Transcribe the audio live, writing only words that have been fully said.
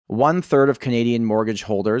1/3 of Canadian mortgage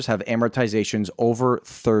holders have amortizations over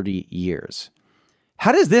 30 years.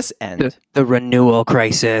 How does this end? The renewal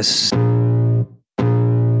crisis.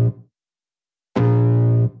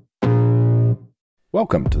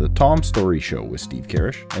 Welcome to the Tom Storey Show with Steve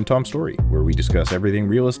Karrasch and Tom Storey, where we discuss everything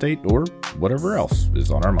real estate or whatever else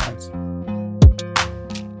is on our minds.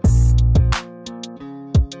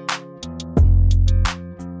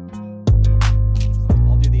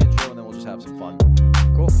 I'll do the intro and then we'll just have some fun.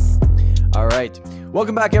 Cool. All right.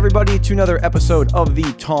 Welcome back, everybody, to another episode of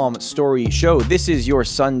the Tom Storey Show. This is your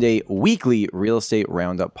Sunday weekly real estate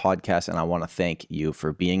roundup podcast, and I want to thank you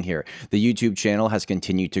for being here. The YouTube channel has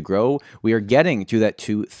continued to grow. We are getting to that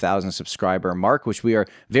 2,000 subscriber mark, which we are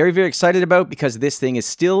very, very excited about because this thing is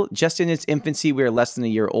still just in its infancy. We are less than a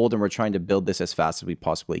year old, and we're trying to build this as fast as we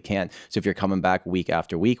possibly can. So if you're coming back week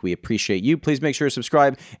after week, we appreciate you. Please make sure to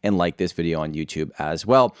subscribe and like this video on YouTube as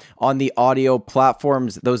well. On the audio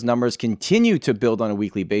platforms, those numbers continue to build on a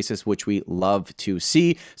weekly basis, which we love to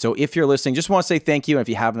see. So if you're listening, just want to say thank you. And if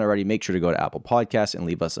you haven't already, make sure to go to Apple Podcasts and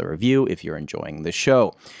leave us a review if you're enjoying the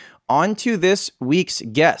show. On to this week's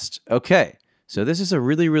guest. Okay, so this is a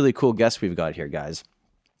really, really cool guest we've got here, guys.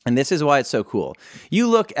 And this is why it's so cool. You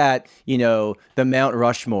look at, the Mount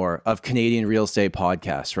Rushmore of Canadian real estate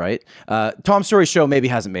podcasts, right? Tom Storey Show maybe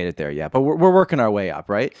hasn't made it there yet, but we're working our way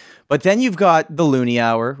up, right? But then you've got the Looney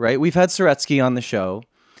Hour, right? We've had Soretsky on the show.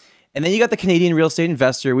 And then you got the Canadian Real Estate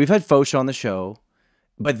Investor. We've had Foch on the show.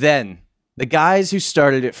 But then the guys who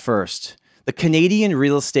started it first, the Canadian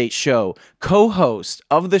Real Estate Show, co-host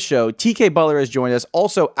of the show, TK Butler has joined us,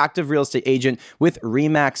 also active real estate agent with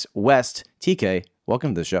Remax West. TK,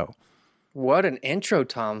 welcome to the show. What an intro,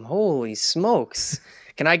 Tom. Holy smokes.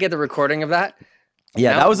 Can I get the recording of that?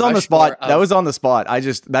 Yeah, that was on the spot. That was on the spot. That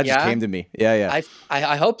just came to me. Yeah.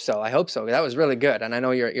 I hope so. That was really good. And I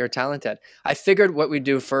know you're talented. I figured what we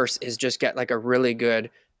do first is just get like a really good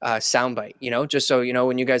soundbite, just so,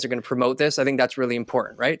 when you guys are going to promote this, I think that's really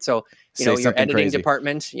important, right? So, your editing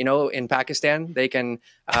department, in Pakistan, they can,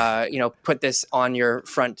 put this on your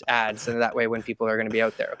front ads. And that way when people are going to be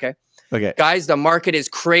out there. Okay. Okay. Guys, the market is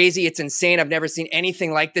crazy. It's insane. I've never seen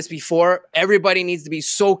anything like this before. Everybody needs to be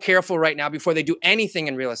so careful right now before they do anything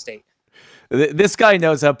in real estate. This guy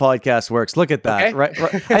knows how podcast works. Look at that. Okay. Right.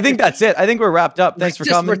 I think that's it. I think we're wrapped up. Thanks for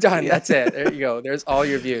coming. We're done. That's it. There you go. There's all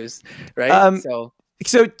your views. Right. So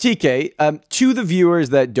TK, to the viewers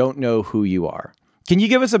that don't know who you are, can you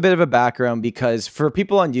give us a bit of a background? Because for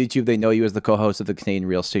people on YouTube, they know you as the co-host of the Canadian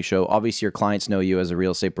Real Estate Show. Obviously, your clients know you as a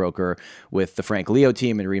real estate broker with the Frank Leo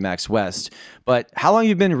team and Remax West. But how long have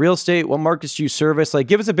you been in real estate? What markets do you service? Like,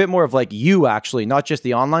 give us a bit more of like you actually, not just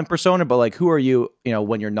the online persona, but like who are you,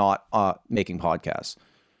 when you're not making podcasts?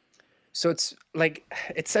 So it's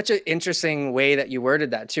such an interesting way that you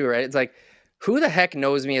worded that too, right? It's like, who the heck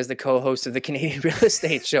knows me as the co-host of the Canadian Real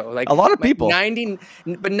Estate Show? Like a lot of people, but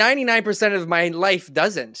 99% of my life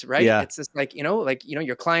doesn't, right? Yeah. It's just like,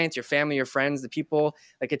 your clients, your family, your friends, the people,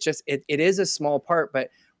 like it is a small part,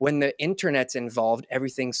 but when the internet's involved,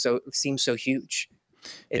 everything seems so huge.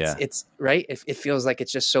 It's right. It feels like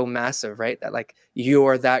it's just so massive, right? That like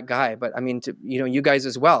you're that guy, but I mean, you guys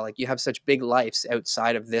as well, like you have such big lives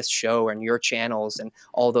outside of this show and your channels and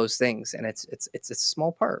all those things. And it's a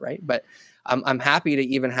small part, right? But I'm happy to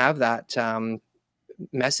even have that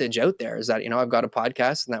message out there is that, I've got a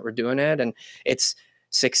podcast and that we're doing it and it's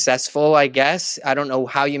successful, I guess. I don't know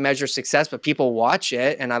how you measure success, but people watch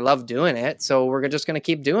it and I love doing it. So we're just going to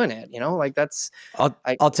keep doing it.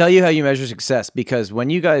 I'll tell you how you measure success, because when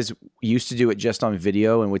you guys used to do it just on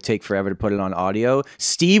video and would take forever to put it on audio,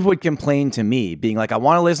 Steve would complain to me being like, I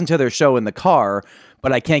want to listen to their show in the car,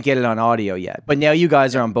 but I can't get it on audio yet. But now you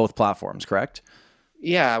guys are on both platforms, correct?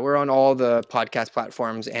 Yeah, we're on all the podcast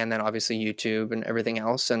platforms and then obviously YouTube and everything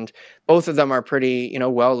else. And both of them are pretty,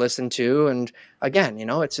 well listened to. And again,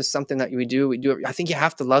 it's just something that we do. I think you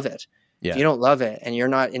have to love it. Yeah. If you don't love it and you're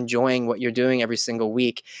not enjoying what you're doing every single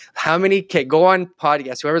week, go on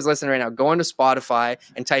podcast, whoever's listening right now, go onto Spotify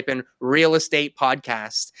and type in real estate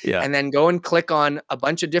podcast. Yeah. And then go and click on a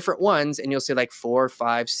bunch of different ones and you'll see like 4,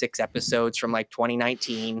 5, 6 episodes from like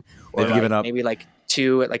 2019 or They've given up. Maybe like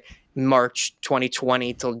 2 at like March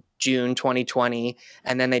 2020 till June 2020,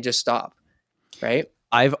 and then they just stop, right?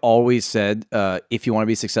 I've always said if you want to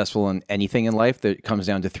be successful in anything in life, that comes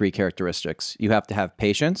down to 3 characteristics. You have to have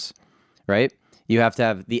patience, right? You have to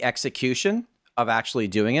have the execution of actually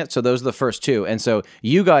doing it. So those are the first 2. And so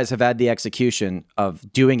you guys have had the execution of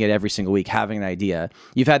doing it every single week, having an idea.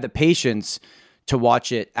 You've had the patience to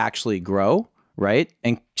watch it actually grow, right?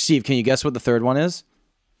 And Steve, can you guess what the third one is?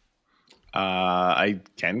 I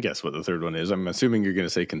can guess what the third one is. I'm assuming you're going to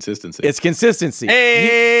say consistency. It's consistency.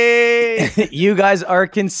 Hey! Yay! You guys are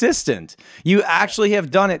consistent. You actually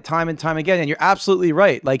have done it time and time again. And you're absolutely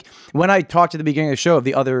right. Like when I talked at the beginning of the show of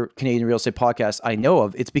the other Canadian real estate podcasts I know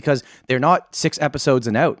of, it's because they're not 6 episodes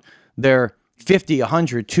and out. They're 50,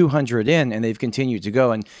 100, 200 in, and they've continued to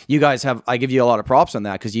go. And you guys have, I give you a lot of props on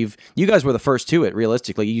that because you guys were the first to it,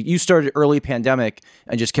 realistically. You started early pandemic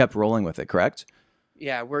and just kept rolling with it, correct?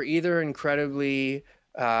 Yeah, we're either incredibly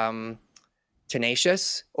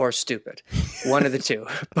tenacious or stupid, one of the two.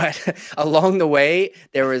 But along the way,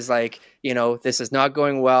 there was like, this is not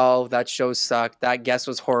going well. That show sucked. That guest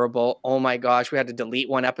was horrible. Oh my gosh, we had to delete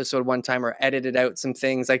one episode one time or edited out some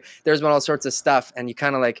things. Like there's been all sorts of stuff. And you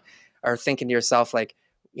kind of like are thinking to yourself, like,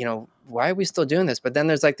 why are we still doing this? But then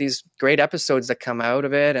there's like these great episodes that come out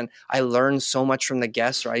of it. And I learned so much from the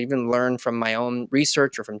guests, or I even learned from my own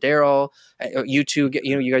research or from Darryl. You two,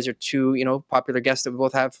 you guys are two, popular guests that we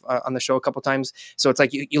both have on the show a couple times. So it's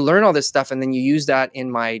like you learn all this stuff and then you use that in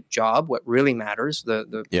my job, what really matters,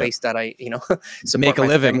 the place that I, support make a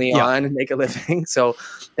living on and make a living. So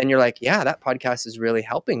then you're like, yeah, that podcast is really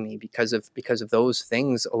helping me because of those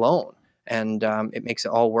things alone. And it makes it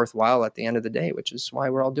all worthwhile at the end of the day, which is why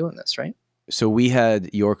we're all doing this, right? So we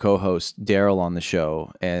had your co-host Darryl on the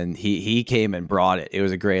show, and he came and brought it. It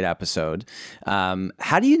was a great episode.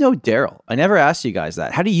 How do you know Darryl? I never asked you guys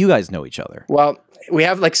that. How do you guys know each other? Well, we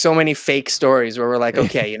have like so many fake stories where we're like,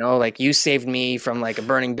 okay, like you saved me from like a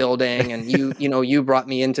burning building, and you brought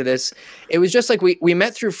me into this. It was just like we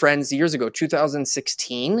met through friends years ago,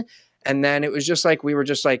 2016, and then it was just like we were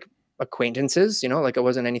just like acquaintances, like it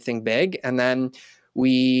wasn't anything big. And then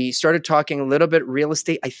we started talking a little bit real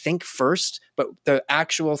estate, I think first, but the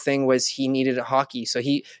actual thing was he needed a hockey. So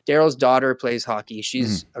Darryl's daughter plays hockey.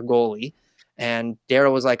 She's a goalie. And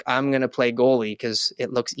Darryl was like, I'm going to play goalie because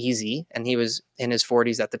it looks easy. And he was in his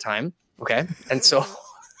 40s at the time. Okay. And so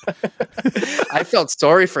I felt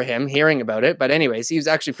sorry for him hearing about it, but anyways, he was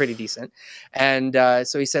actually pretty decent. And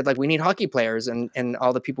so he said, like, we need hockey players, and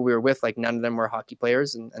all the people we were with, like, none of them were hockey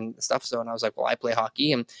players and stuff. So, and I was like, well, I play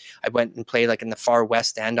hockey, and I went and played like in the far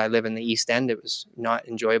West End. I live in the East End. It was not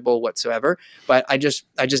enjoyable whatsoever, but I just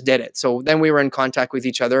did it. So then we were in contact with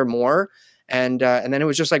each other more, and then it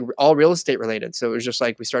was just like all real estate related. So it was just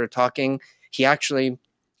like we started talking. He actually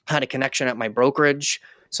had a connection at my brokerage.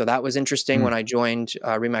 So that was interesting when I joined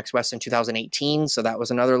Remax West in 2018. So that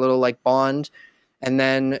was another little like bond. And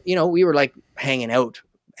then, we were like hanging out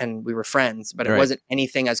and we were friends, but it wasn't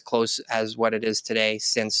anything as close as what it is today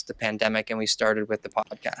since the pandemic. And we started with the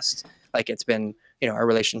podcast. Like it's been, our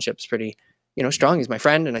relationship's pretty, strong. He's my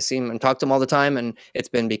friend and I see him and talk to him all the time. And it's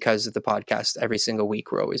been because of the podcast. Every single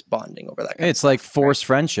week, we're always bonding over that. It's like forced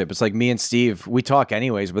friendship. It's like me and Steve, we talk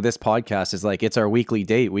anyways, but this podcast is like, it's our weekly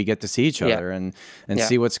date. We get to see each other and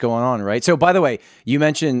see what's going on. Right. So by the way, you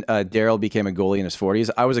mentioned Darryl became a goalie in his 40s.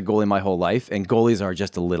 I was a goalie my whole life, and goalies are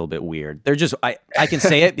just a little bit weird. They're just, I can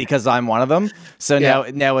say it because I'm one of them. So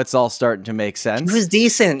now it's all starting to make sense. He was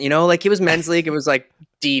decent, like he was men's league. It was like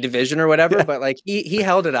D division or whatever, but like he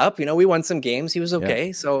held it up. We won some games. He was okay.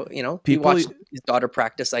 Yeah. So he watched his daughter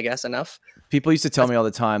practice, I guess, enough. People used to tell me all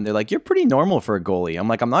the time, they're like, "You're pretty normal for a goalie." I'm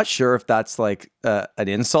like, I'm not sure if that's like an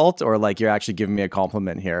insult or like you're actually giving me a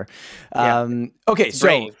compliment here. Okay, it's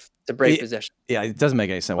brave. It's a brave position. Yeah, it doesn't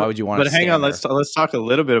make any sense. Why would you want? But hang on, let's talk a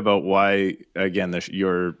little bit about why again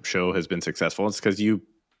your show has been successful. It's because you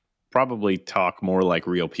probably talk more like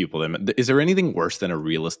real people. Is there anything worse than a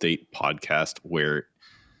real estate podcast where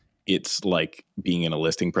it's like being in a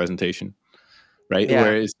listing presentation, right? Yeah.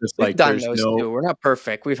 Where it's just like there's no. We're not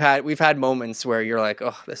perfect. We've had moments where you're like,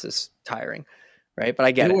 oh, this is tiring, right? But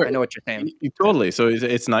I get it. I know what you're saying. Totally. So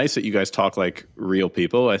it's nice that you guys talk like real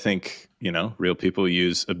people. I think real people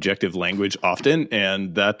use objective language often,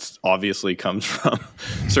 and that obviously comes from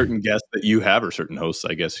certain guests that you have or certain hosts,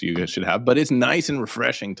 I guess you guys should have. But it's nice and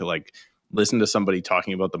refreshing to like listen to somebody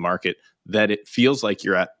talking about the market that it feels like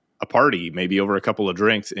you're at a party, maybe over a couple of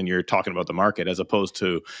drinks, and you're talking about the market, as opposed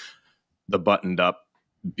to the buttoned up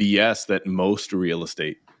BS that most real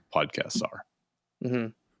estate podcasts are. Mm-hmm.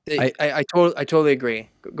 I totally agree.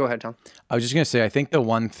 Go ahead, Tom. I was just going to say, I think the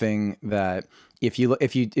one thing that if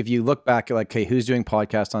you look back at like, okay, who's doing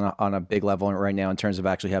podcasts on a big level right now in terms of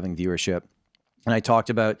actually having viewership? And I talked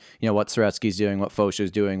about, what Saretsky's doing, what Fosha's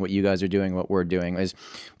doing, what you guys are doing, what we're doing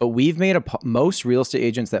but we've made most real estate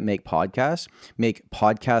agents that make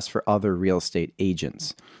podcasts for other real estate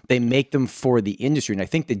agents. They make them for the industry. And I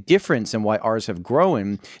think the difference in why ours have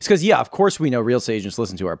grown is because, of course we know real estate agents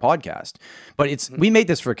listen to our podcast, but we made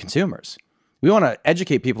this for consumers. We want to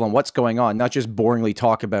educate people on what's going on, not just boringly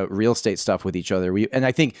talk about real estate stuff with each other. And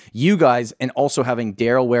I think you guys, and also having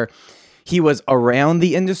Darryl where he was around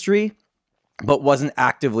the industry, but wasn't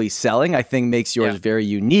actively selling, I think makes yours very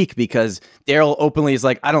unique, because Darryl openly is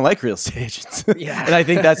like, I don't like real estate agents. Yeah. And I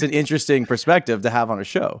think that's an interesting perspective to have on a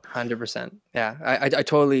show. 100%. Yeah. I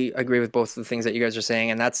totally agree with both of the things that you guys are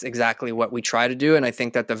saying. And that's exactly what we try to do. And I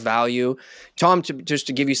think that the value, Tom, just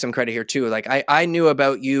to give you some credit here too, like I knew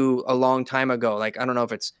about you a long time ago. Like, I don't know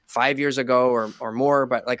if it's 5 years ago or more,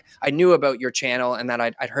 but like I knew about your channel and that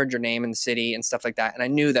I'd heard your name in the city and stuff like that. And I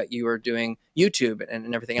knew that you were doing YouTube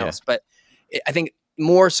and everything else. But I think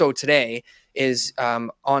more so today is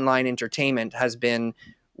online entertainment has been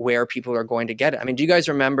where people are going to get it. I mean, do you guys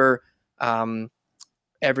remember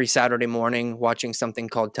every Saturday morning watching something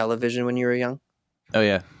called television when you were young? Oh,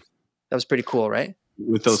 yeah. That was pretty cool, right?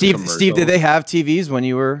 With those Steve, did they have TVs when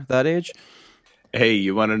you were that age? Hey,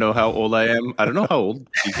 you want to know how old I am? I don't know how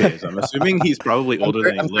old DK is. I'm assuming he's probably older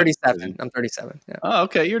than I'm 37. I'm 37. Yeah. Oh,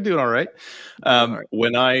 okay. You're doing all right.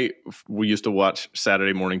 When we used to watch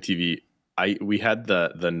Saturday morning TV, we had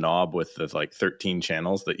the knob with the like 13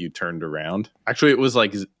 channels that you turned around. Actually, it was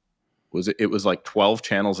like 12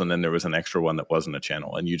 channels, and then there was an extra one that wasn't a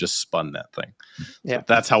channel, and you just spun that thing. Yeah, so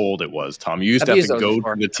that's how old it was. Tom, you used to have to go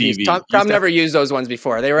to the TV. Tom never used those ones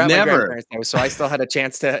before. They were at my grandparents' house, so I still had a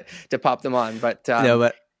chance to pop them on. But no,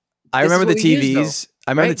 but I remember the TVs.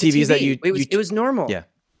 I remember the TVs that it was normal. Yeah,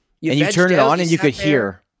 and you turned it on, and you could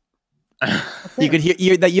hear. You could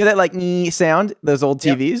hear that like sound, those old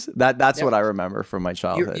TVs. That's what I remember from my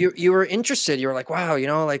childhood. You were interested. You were like, wow,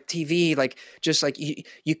 like TV, like just like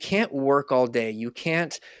you can't work all day. You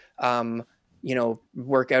can't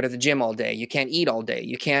work out at the gym all day. You can't eat all day.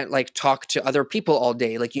 You can't like talk to other people all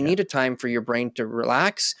day. Like you need a time for your brain to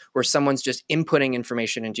relax, where someone's just inputting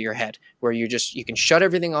information into your head, where you can shut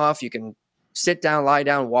everything off. You can sit down, lie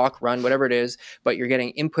down, walk, run, whatever it is, but you're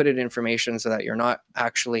getting inputted information so that you're not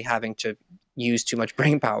actually having to use too much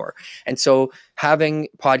brain power. And so having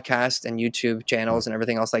podcasts and YouTube channels and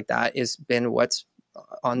everything else like that has been what's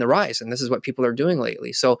on the rise. And this is what people are doing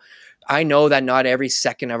lately. So I know that not every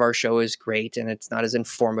second of our show is great and it's not as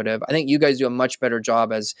informative. I think you guys do a much better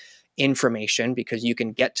job as information, because you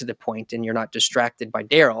can get to the point and you're not distracted by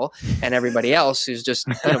Darryl and everybody else who's just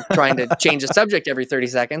kind of trying to change the subject every 30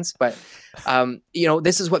 seconds. But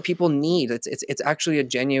this is what people need. It's actually a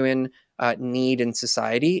genuine need in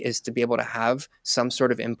society, is to be able to have some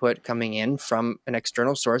sort of input coming in from an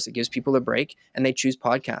external source that gives people a break, and they choose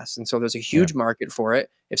podcasts. And so there's a huge market for it.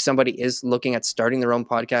 If somebody is looking at starting their own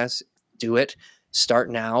podcast, do it. Start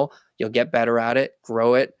now. You'll get better at it,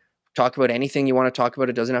 grow it. Talk about anything you want to talk about.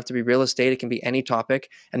 It doesn't have to be real estate. It can be any topic.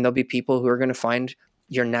 And there'll be people who are going to find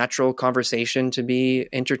your natural conversation to be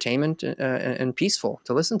entertainment and peaceful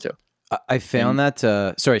to listen to. I found that,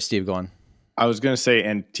 sorry, Steve, go on. I was going to say,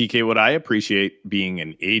 and TK, what I appreciate being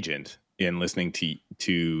an agent in listening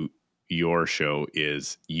to your show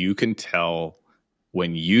is you can tell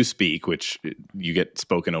when you speak, which you get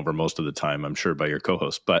spoken over most of the time, I'm sure, by your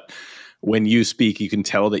co-host, but when you speak, you can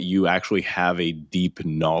tell that you actually have a deep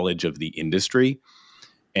knowledge of the industry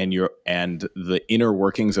and the inner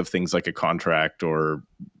workings of things like a contract or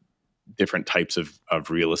different types of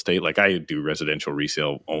real estate. Like I do residential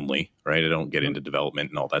resale only, right? I don't get into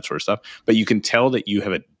development and all that sort of stuff, but you can tell that you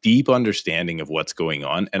have a deep understanding of what's going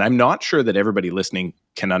on. And I'm not sure that everybody listening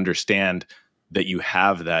can understand that you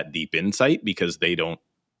have that deep insight, because they don't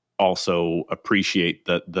also appreciate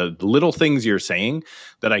the little things you're saying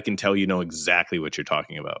that I can tell you know exactly what you're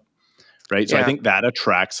talking about, right? So I think that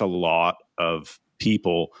attracts a lot of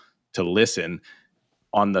people to listen,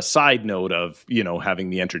 on the side note of,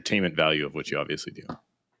 having the entertainment value of which you obviously do.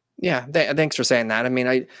 Yeah, thanks for saying that. I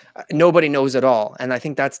mean, nobody knows it all. And I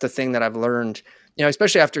think that's the thing that I've learned,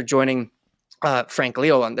 especially after joining Frank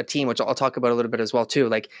Leo on the team, which I'll talk about a little bit as well too.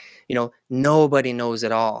 Like, nobody knows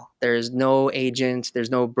it all. There's no agent,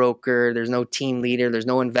 there's no broker, there's no team leader, there's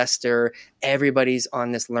no investor. Everybody's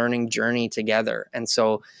on this learning journey together. And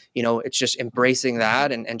so, it's just embracing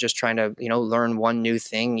that and just trying to, learn one new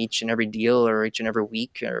thing each and every deal or each and every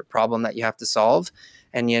week or problem that you have to solve.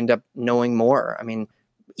 And you end up knowing more. I mean,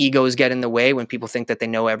 egos get in the way when people think that they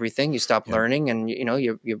know everything. You stop learning, and,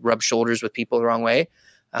 you rub shoulders with people the wrong way.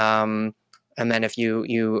 And then if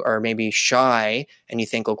you are maybe shy and you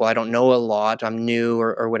think, oh, well, I don't know a lot, I'm new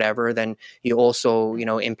or whatever, then you also,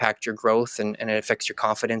 impact your growth and it affects your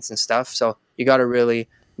confidence and stuff. So you got to really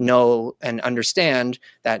know and understand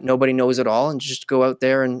that nobody knows it all, and just go out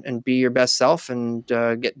there and be your best self and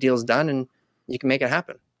get deals done, and you can make it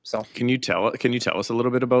happen. So can you tell us a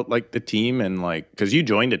little bit about like the team and because you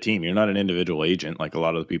joined a team, you're not an individual agent like a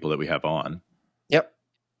lot of the people that we have on. Yep.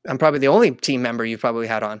 I'm probably the only team member you've probably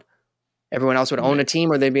had on. Everyone else would own a team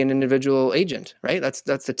or they'd be an individual agent, right? That's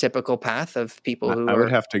the typical path of people who I would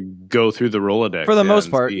have to go through the Rolodex. For the most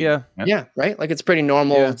part, yeah. Yeah, right? Like it's a pretty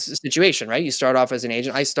normal situation, right? You start off as an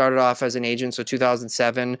agent. I started off as an agent, so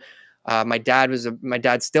 2007. My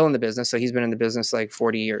dad's still in the business, so he's been in the business like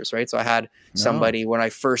 40 years, right? So I had somebody when I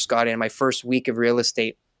first got in, my first week of real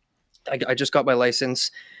estate, I just got my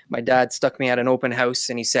license. My dad stuck me at an open house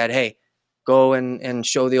and he said, hey, go and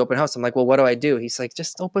show the open house. I'm like, well, what do I do? He's like,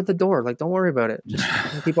 just open the door. Like, don't worry about it. Just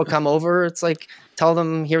when people come over, it's like, tell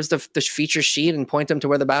them, here's the feature sheet and point them to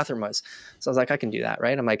where the bathroom was. So I was like, I can do that,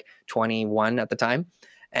 right? I'm like 21 at the time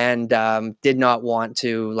and did not want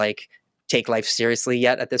to like take life seriously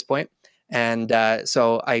yet at this point. And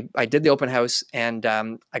so I did the open house and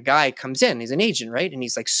a guy comes in, he's an agent, right? And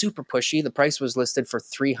he's like super pushy. The price was listed for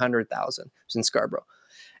 $300,000. It was in Scarborough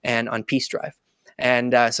and on Peace Drive.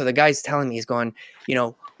 And so the guy's telling me, he's going, you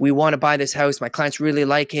know, we want to buy this house. My clients really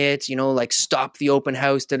like it, you know, like stop the open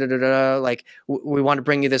house, like we want to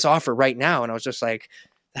bring you this offer right now. And I was just like,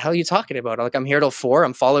 the hell are you talking about? Like, I'm here till 4.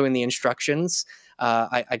 I'm following the instructions.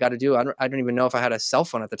 I got to do, I don't even know if I had a cell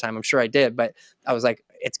phone at the time. I'm sure I did, but I was like,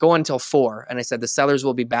 it's going till 4. And I said, the sellers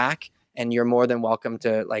will be back and you're more than welcome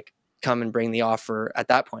to like come and bring the offer at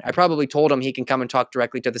that point. I probably told him he can come and talk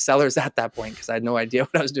directly to the sellers at that point because I had no idea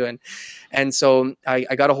what I was doing. And so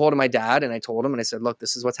I got a hold of my dad and I told him and I said, look,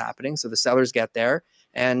 this is what's happening. So the sellers get there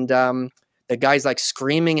and the guy's like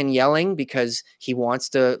screaming and yelling because he wants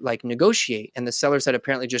to like negotiate. And the sellers had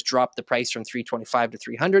apparently just dropped the price from 325 to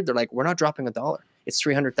 300. They're like, we're not dropping $1. It's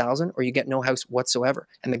 300,000 or you get no house whatsoever.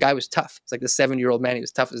 And the guy was tough. It's like the 70-year-old man. He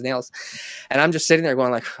was tough as nails. And I'm just sitting there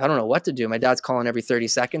going like, I don't know what to do. My dad's calling every 30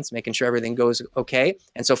 seconds, making sure everything goes okay.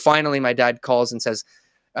 And so finally my dad calls and says,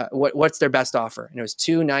 what's their best offer? And it was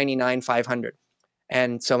 $299,500. 500.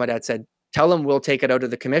 And so my dad said, tell them we'll take it out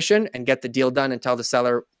of the commission and get the deal done and tell the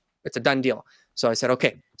seller it's a done deal. So I said,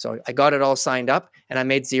 okay. So I got it all signed up and I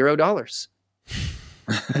made $0.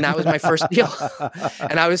 And that was my first deal.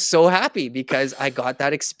 And I was so happy because I got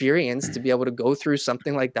that experience to be able to go through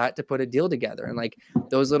something like that to put a deal together. And like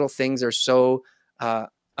those little things are so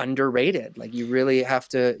underrated. Like you really have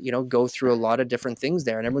to, you know, go through a lot of different things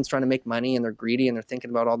there. And everyone's trying to make money and they're greedy and they're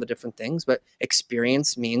thinking about all the different things. But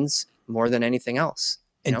experience means more than anything else.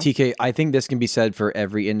 And TK, I think this can be said for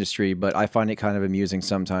every industry, but I find it kind of amusing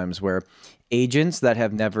sometimes where agents that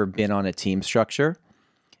have never been on a team structure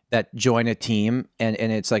that join a team and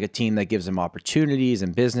it's like a team that gives them opportunities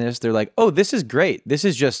and business. They're like, oh, this is great. This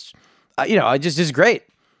is just, you know, this is great.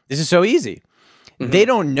 This is so easy. Mm-hmm. They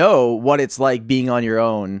don't know what it's like being on your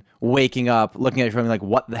own, waking up, looking at it from like,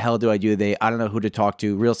 what the hell do I do today? I don't know who to talk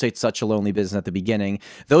to. Real estate's such a lonely business at the beginning.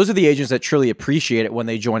 Those are the agents that truly appreciate it when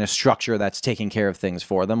they join a structure that's taking care of things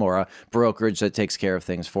for them or a brokerage that takes care of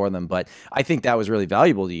things for them. But I think that was really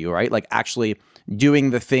valuable to you, right? Like actually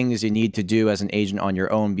doing the things you need to do as an agent on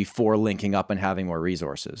your own before linking up and having more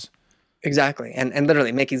resources. Exactly. And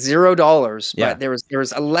literally making $0. Yeah. But there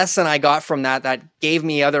was a lesson I got from that gave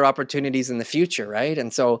me other opportunities in the future. Right.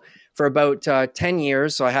 And so for about 10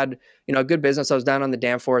 years, so I had, you know, a good business. I was down on the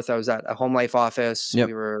Danforth. I was at a home life office. Yep.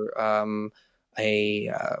 We were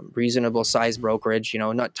a reasonable size brokerage, you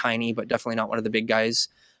know, not tiny, but definitely not one of the big guys.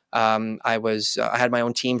 I had my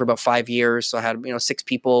own team for about 5 years. So I had, you know, 6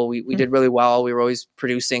 people. We did really well. We were always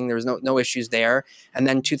producing. There was no issues there. And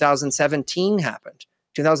then 2017 happened.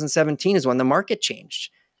 2017 is when the market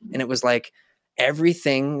changed. And it was like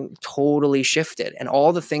everything totally shifted. And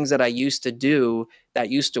all the things that I used to do that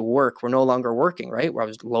used to work were no longer working, right? Where I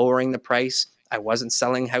was lowering the price. I wasn't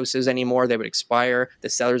selling houses anymore. They would expire. The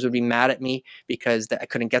sellers would be mad at me because I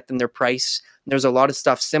couldn't get them their price. There's a lot of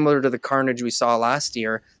stuff similar to the carnage we saw last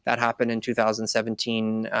year that happened in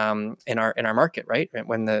 2017 in our market, right?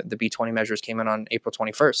 When the B20 measures came in on April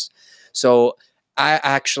 21st. So I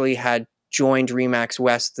actually had joined Remax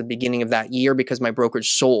West the beginning of that year because my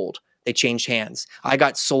brokerage sold. They changed hands. I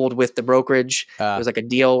got sold with the brokerage. It was like a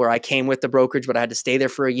deal where I came with the brokerage, but I had to stay there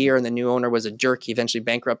for a year. And the new owner was a jerk. He eventually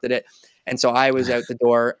bankrupted it. And so I was out the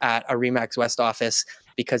door at a Remax West office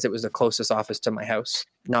because it was the closest office to my house,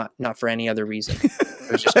 not for any other reason.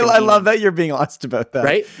 It was just I love that you're being honest about that.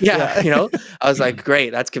 Right? Yeah. You know, I was like, great,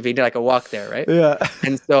 that's convenient. I could walk there. Right. Yeah.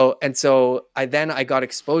 And so I got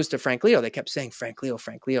exposed to Frank Leo. They kept saying Frank Leo.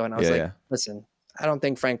 And I was listen, I don't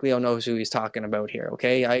think Frank Leo knows who he's talking about here.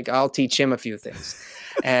 Okay. I'll teach him a few things.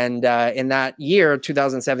 And in that year,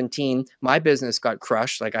 2017, my business got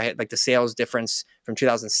crushed. Like I had like the sales difference from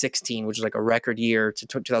 2016, which was like a record year, to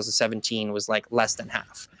 2017 was like less than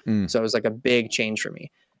half. So it was like a big change for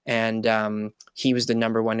me. And he was the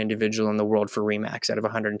 #1 individual in the world for Remax out of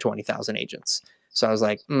 120,000 agents. So I was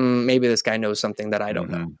like, maybe this guy knows something that I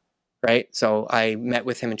don't know. right? So I met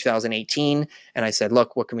with him in 2018 and I said,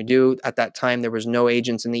 look, what can we do? At that time, there was no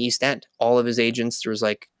agents in the East End. All of his agents, there was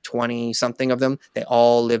like 20 something of them. They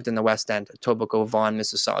all lived in the West End, Etobicoke, Vaughan,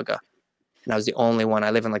 Mississauga. And I was the only one. I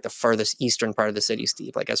live in like the furthest eastern part of the city,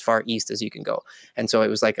 Steve, like as far east as you can go. And so it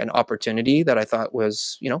was like an opportunity that I thought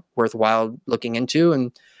was, worthwhile looking into.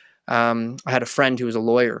 And I had a friend who was a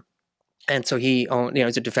lawyer. And so he owned,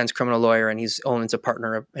 he's a defense criminal lawyer, and owns a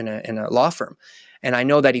partner in a law firm. And I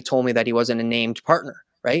know that he told me that he wasn't a named partner,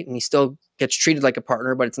 right? And he still gets treated like a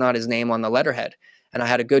partner, but it's not his name on the letterhead. And I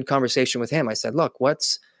had a good conversation with him. I said, look,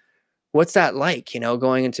 what's that like,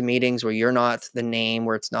 going into meetings where you're not the name,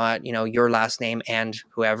 where it's not, your last name and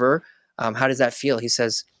whoever, how does that feel? He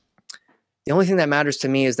says, the only thing that matters to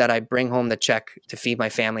me is that I bring home the check to feed my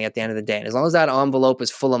family at the end of the day. And as long as that envelope is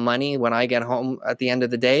full of money when I get home at the end of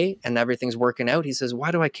the day and everything's working out, he says,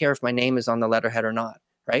 why do I care if my name is on the letterhead or not?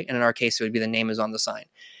 Right. And in our case, it would be the name is on the sign.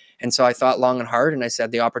 And so I thought long and hard, and I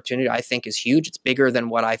said, the opportunity I think is huge. It's bigger than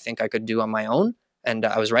what I think I could do on my own. And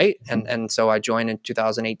I was right. And so I joined in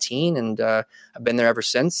 2018, and I've been there ever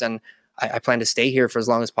since. And I plan to stay here for as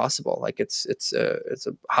long as possible. Like it's a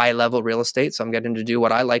high level real estate. So I'm getting to do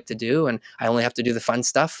what I like to do. And I only have to do the fun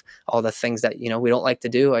stuff, all the things that, we don't like to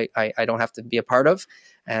do. I don't have to be a part of.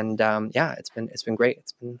 And it's been great.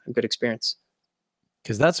 It's been a good experience.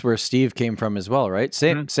 Because that's where Steve came from as well, right?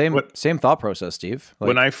 Same thought process, Steve.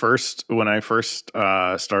 When I first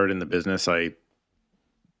started in the business, I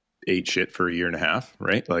ate shit for a year and a half,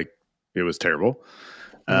 right? Like it was terrible.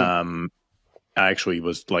 I actually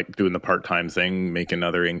was like doing the part-time thing, making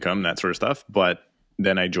other income, that sort of stuff. But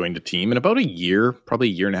then I joined a team, and about a year, probably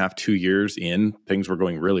a year and a half, 2 years in, things were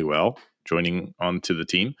going really well, joining onto the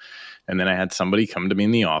team. And then I had somebody come to me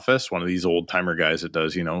in the office, one of these old timer guys that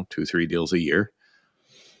does, 2-3 deals a year.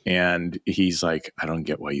 And he's like, I don't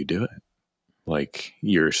get why you do it. Like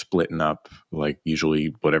you're splitting up, like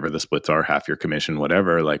usually whatever the splits are, half your commission,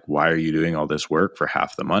 whatever, like, why are you doing all this work for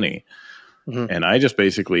half the money? And I just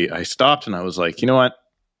I stopped and I was like, you know what,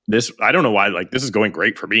 I don't know why, like this is going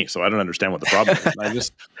great for me. So I don't understand what the problem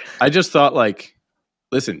is. I just thought like,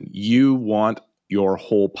 listen, you want your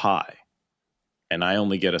whole pie and I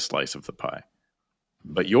only get a slice of the pie,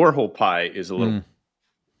 but your whole pie is a little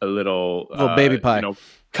baby pie,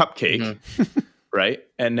 cupcake. Right.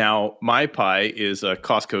 And now my pie is a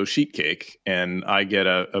Costco sheet cake and I get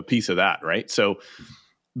a piece of that. Right. So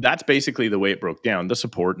that's basically the way it broke down, the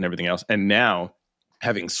support and everything else. And now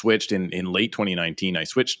having switched in late 2019, I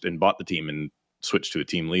switched and bought the team and switched to a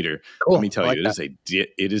team leader. Cool. Let me tell you,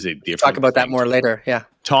 it is a different Talk about that more later. Yeah.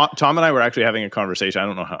 Tom and I were actually having a conversation. I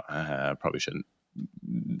don't know how, I probably shouldn't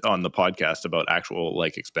on the podcast about actual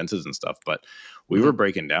like expenses and stuff, but we were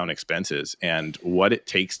breaking down expenses and what it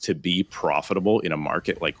takes to be profitable in a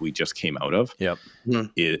market like we just came out of. Yep.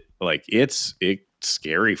 It's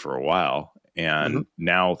scary for a while. And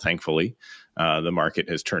now, thankfully, the market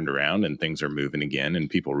has turned around and things are moving again and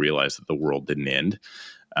people realize that the world didn't end.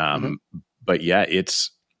 But yeah,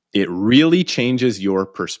 it really changes your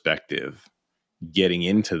perspective getting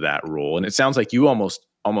into that role. And it sounds like you almost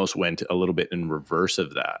went a little bit in reverse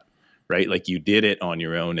of that, right? Like you did it on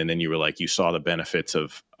your own and then you were like, you saw the benefits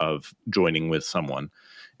of joining with someone.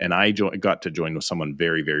 And I got to join with someone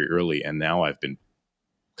very, very early. And now I've been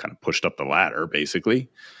kind of pushed up the ladder, basically.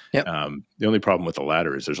 Yep. The only problem with the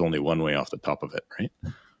ladder is there's only one way off the top of it, right?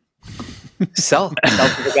 Sell to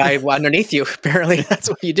the guy underneath you. Apparently, that's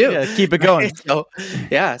what you do. Yeah, keep it going. Right? So,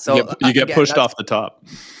 yeah. So you get pushed off the top.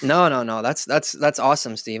 No. That's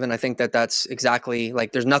awesome, Steve. And I think that's exactly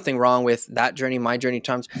like. There's nothing wrong with that journey. My journey,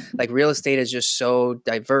 Tom's. Like real estate is just so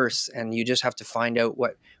diverse, and you just have to find out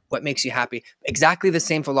what makes you happy. Exactly the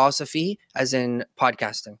same philosophy as in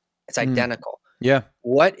podcasting. It's identical. Yeah.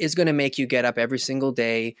 What is going to make you get up every single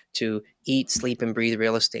day to eat, sleep, and breathe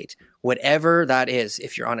real estate? Whatever that is.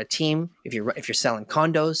 If you're on a team, if you're selling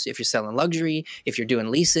condos, if you're selling luxury, if you're doing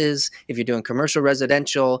leases, if you're doing commercial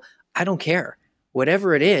residential, I don't care.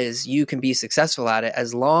 Whatever it is, you can be successful at it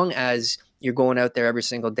as long as you're going out there every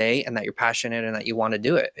single day and that you're passionate and that you want to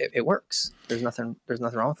do it. It works. There's nothing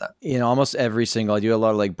wrong with that. Almost every single, I do a lot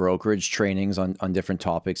of like brokerage trainings on different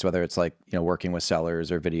topics, whether it's like, working with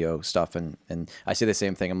sellers or video stuff. And I say the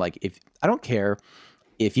same thing. I'm like, I don't care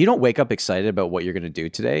if you don't wake up excited about what you're going to do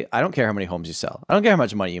today, I don't care how many homes you sell. I don't care how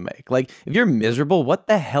much money you make. Like if you're miserable, what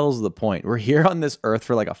the hell's the point? We're here on this earth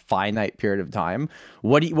for like a finite period of time.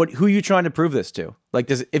 Who are you trying to prove this to?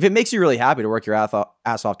 Like if it makes you really happy to work your ass off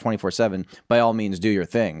 24/7, by all means do your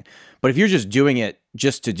thing. But if you're just doing it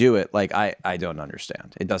just to do it, like I don't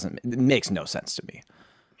understand. It makes no sense to me.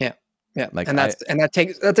 Yeah. Like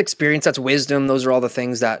that's experience, that's wisdom. Those are all the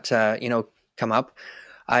things that, come up.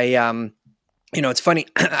 you know, it's funny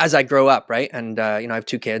as I grow up, right? And, you know, I have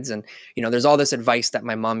 2 kids and, you know, there's all this advice that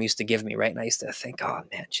my mom used to give me, right? And I used to think, oh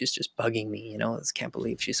man, she's just bugging me, you know, I just can't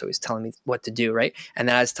believe she's always telling me what to do, right? And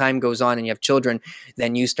then as time goes on and you have children,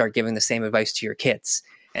 then you start giving the same advice to your kids.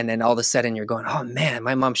 And then all of a sudden you're going, oh man,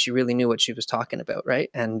 my mom, she really knew what she was talking about, right?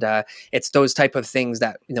 And it's those type of things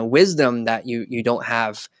that, you know, wisdom that you don't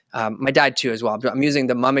have. My dad too as well. I'm using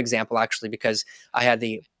the mom example actually because I had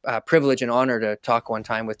the privilege and honor to talk one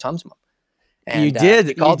time with Tom's mom. And, you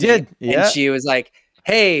did. Yeah. And she was like,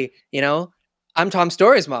 hey, you know, I'm Tom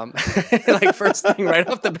Storey's mom. Like first thing right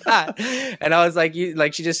off the bat. And I was like,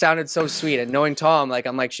 she just sounded so sweet. And knowing Tom, like,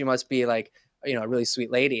 I'm like, she must be like, you know, a really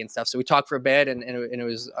sweet lady and stuff. So we talked for a bit and it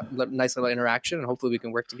was a nice little interaction and hopefully we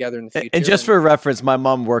can work together in the future. And just for reference, my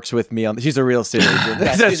mom works with me she's a real estate agent.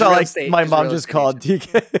 Yeah, That's not like my mom just called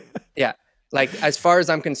TK. Yeah. Like as far as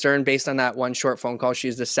I'm concerned, based on that one short phone call,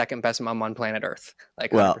 she's the second best mom on planet Earth.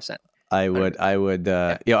 Like 100%. I would,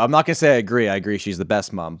 you know, I'm not gonna say I agree. I agree she's the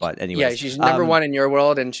best mom, but anyway. Yeah, she's number 1 in your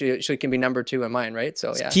world and she can be number 2 in mine, right?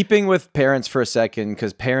 So yeah. Keeping with parents for a second,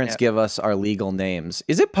 because parents give us our legal names.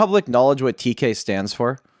 Is it public knowledge what TK stands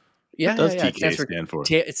for? Yeah, what does TK stand for?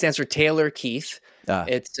 It stands for Taylor Keith.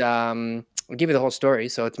 It's I'll give you the whole story.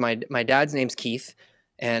 So it's my dad's name's Keith,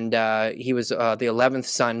 and he was the 11th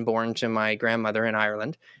son born to my grandmother in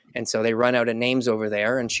Ireland. And so they run out of names over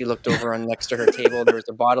there, and she looked over on next to her table. There was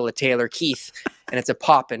a bottle of Taylor Keith, and it's a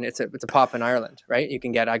pop, and it's a pop in Ireland, right? You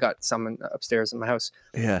can get. I got some upstairs in my house.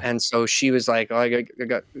 Yeah. And so she was like, "Oh, I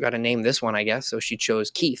got to name this one, I guess." So she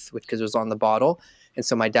chose Keith because it was on the bottle. And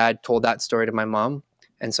so my dad told that story to my mom,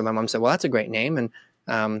 and so my mom said, "Well, that's a great name,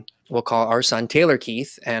 and we'll call our son Taylor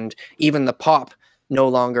Keith." And even the pop no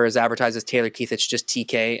longer is advertised as Taylor Keith; it's just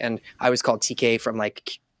TK. And I was called TK from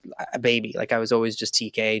like a baby. Like I was always just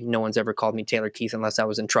TK. No one's ever called me Taylor Keith unless I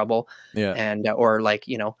was in trouble. Yeah. And or like,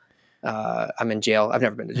 you know, I'm in jail. I've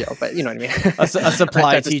never been to jail, but you know what I mean. A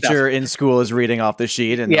supply teacher in school is reading off the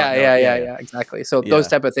sheet, and yeah, exactly. So those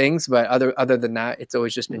type of things. But other than that, it's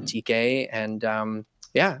always just been TK. And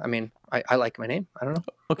yeah, I mean, I like my name. I don't know.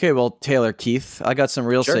 Okay, well, Taylor Keith, I got some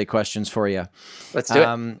real estate questions for you. Let's do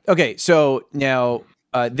it. Okay, so now.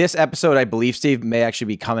 This episode, I believe, Steve, may actually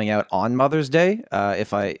be coming out on Mother's Day.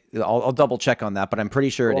 I'll double check on that, but I'm pretty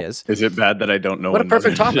sure it is. Is it bad that I don't know? What a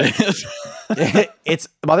perfect topic! It's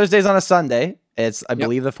Mother's Day's on a Sunday. It's I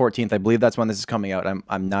believe the 14th. I believe that's when this is coming out. I'm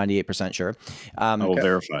 98% sure. I will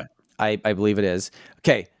verify. I believe it is.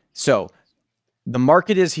 Okay, so the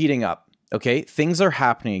market is heating up. Okay, things are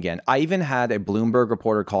happening again. I even had a Bloomberg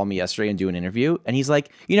reporter call me yesterday and do an interview, and he's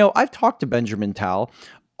like, you know, I've talked to Benjamin Tal.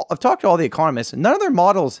 I've talked to all the economists. None of their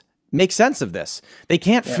models make sense of this. They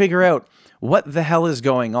can't figure out what the hell is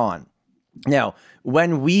going on. Now,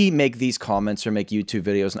 when we make these comments or make YouTube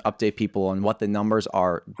videos and update people on what the numbers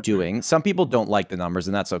are doing, some people don't like the numbers,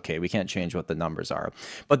 and that's okay. We can't change what the numbers are.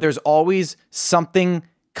 But there's always something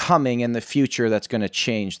coming in the future that's going to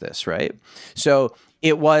change this, right? So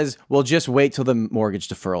it was, we'll just wait till the mortgage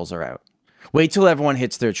deferrals are out. Wait till everyone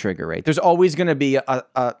hits their trigger rate. There's always going to be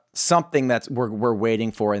a something that's we're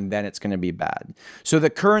waiting for, and then it's going to be bad. So the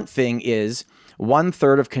current thing is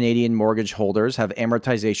 1/3 of Canadian mortgage holders have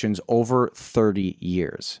amortizations over 30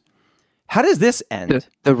 years. How does this end?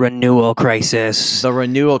 The renewal crisis. The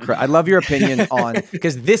renewal crisis. I love your opinion on,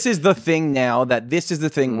 because this is the thing now that this is the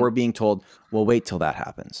thing we're being told, well, wait till that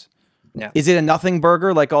happens. Yeah. Is it a nothing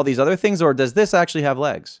burger like all these other things, or does this actually have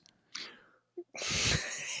legs?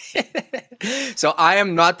 So I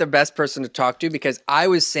am not the best person to talk to, because I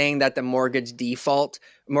was saying that the mortgage default,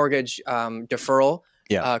 mortgage deferral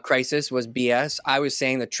crisis was BS. I was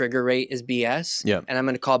saying the trigger rate is BS. Yeah. And I'm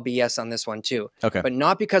going to call BS on this one too. Okay. But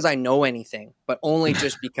not because I know anything, but only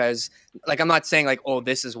just because, like, I'm not saying like, oh,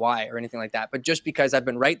 this is why or anything like that, but just because I've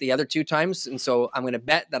been right the other 2 times. And so I'm going to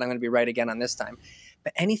bet that I'm going to be right again on this time.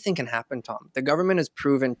 But anything can happen, Tom. The government has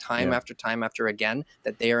proven time after time after again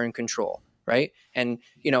that they are in control. Right. And,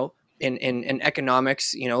 you know, in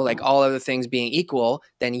economics, you know, like all other things being equal,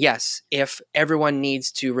 then yes, if everyone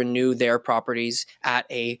needs to renew their properties at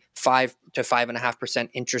a 5 to 5.5%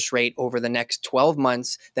 interest rate over the next 12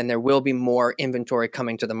 months, then there will be more inventory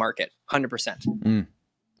coming to the market. 100%.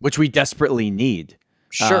 Which we desperately need.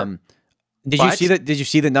 Sure. Did you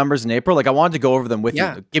see the numbers in April? Like, I wanted to go over them with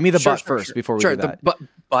you. Give me the first before we do that.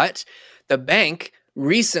 But the bank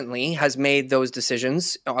recently has made those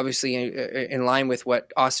decisions, obviously in line with what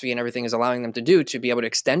OSFI and everything is allowing them to do, to be able to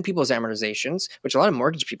extend people's amortizations, which a lot of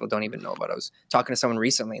mortgage people don't even know about. I was talking to someone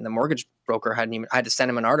recently, and the mortgage broker I had to send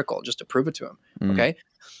him an article just to prove it to him. Okay.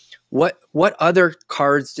 what other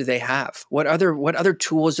cards do they have? What other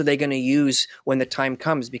tools are they going to use when the time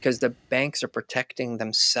comes? Because the banks are protecting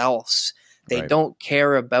themselves. They don't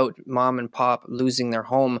care about mom and pop losing their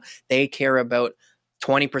home. They care about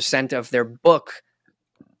 20% of their book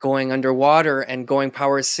going underwater and going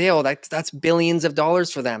power sale. That's billions of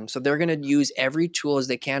dollars for them. So they're going to use every tool as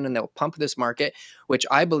they can, and they'll pump this market, which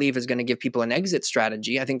I believe is going to give people an exit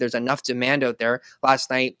strategy. I think there's enough demand out there. Last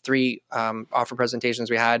night, 3 offer presentations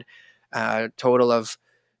we had, total of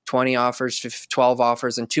 20 offers, 12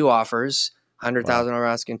 offers, and 2 offers. 100,000 are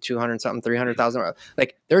asking 200 something, 300,000.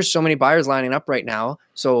 Like, there's so many buyers lining up right now.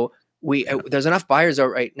 So there's enough buyers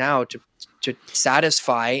out right now to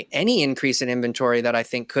satisfy any increase in inventory that I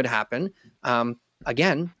think could happen.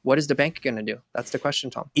 Again, what is the bank going to do? That's the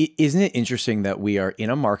question, Tom. Isn't it interesting that we are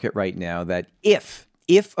in a market right now that if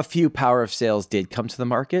a few power of sales did come to the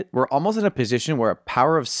market, we're almost in a position where a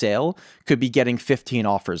power of sale could be getting 15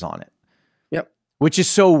 offers on it. Yep. Which is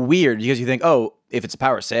so weird, because you think, oh, if it's a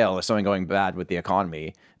power sale, is something going bad with the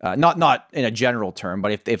economy? Not in a general term,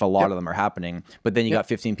 but if a lot of them are happening, but then you got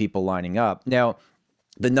 15 people lining up. Now,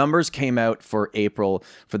 the numbers came out for April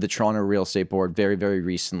for the Toronto Real Estate Board very, very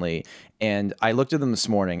recently. And I looked at them this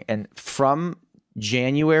morning, and from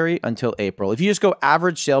January until April, if you just go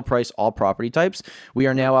average sale price, all property types, we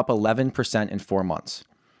are now up 11% in 4 months.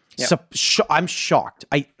 Yep. So I'm shocked.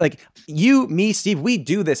 Me, Steve, we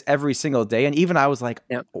do this every single day. And even I was like,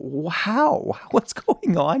 wow, what's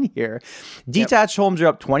going on here? Detached homes are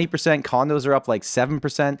up 20%. Condos are up like 7%.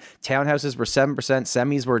 Townhouses were 7%.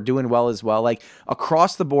 Semis were doing well as well. Like,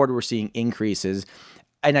 across the board, we're seeing increases.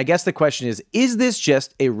 And I guess the question is this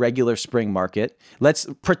just a regular spring market? Let's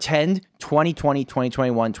pretend 2020,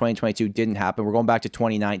 2021, 2022 didn't happen. We're going back to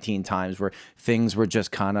 2019 times where things were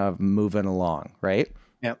just kind of moving along, right?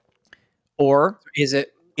 Yep. Or is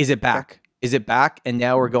it back? Is it back and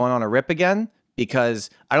now we're going on a rip again?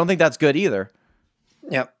 Because I don't think that's good either.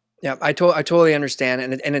 Yep. Yeah, I totally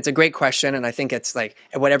understand. And it's a great question. And I think it's like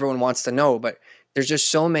what everyone wants to know, but there's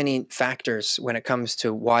just so many factors when it comes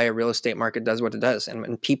to why a real estate market does what it does.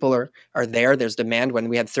 And people are there. There's demand. When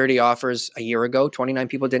we had 30 offers a year ago, 29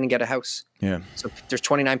 people didn't get a house. Yeah. So there's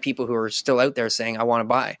 29 people who are still out there saying, I want to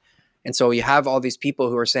buy. And so you have all these people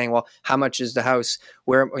who are saying, well, how much is the house?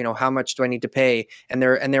 Where, how much do I need to pay? And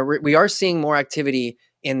we are seeing more activity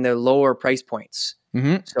in the lower price points.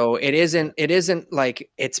 Mm-hmm. So it isn't like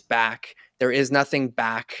it's back. There is nothing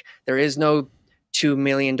back. There is no $2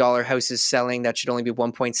 million houses selling that should only be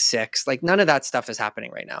 1.6. Like, none of that stuff is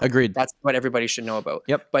happening right now. Agreed. That's what everybody should know about.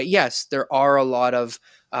 Yep. But yes, there are a lot of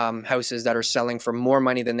houses that are selling for more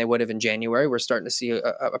money than they would have in January. We're starting to see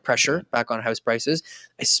a pressure back on house prices,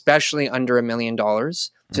 especially under $1 million.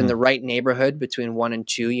 It's in the right neighborhood between 1 and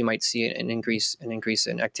 2. You might see an increase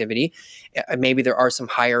in activity. Maybe there are some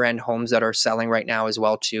higher end homes that are selling right now as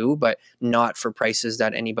well too, but not for prices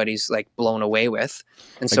that anybody's like blown away with.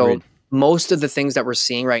 And so most of the things that we're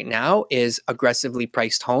seeing right now is aggressively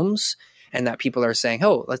priced homes, and that people are saying,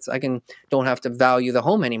 oh, don't have to value the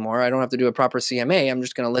home anymore. I don't have to do a proper CMA. I'm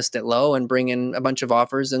just going to list it low and bring in a bunch of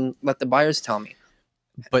offers and let the buyers tell me.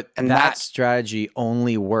 But that strategy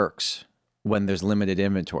only works when there's limited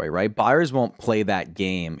inventory, right? Buyers won't play that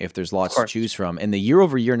game if there's lots to choose from. And the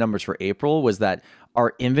year-over-year numbers for April was that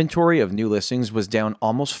our inventory of new listings was down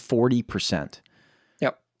almost 40%.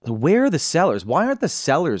 Where are the sellers? Why aren't the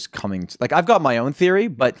sellers coming? Like, I've got my own theory,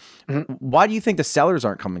 but why do you think the sellers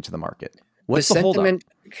aren't coming to the market? What's the holdup?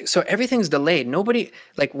 So everything's delayed. Nobody,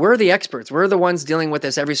 like, we're the experts. We're the ones dealing with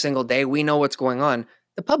this every single day. We know what's going on.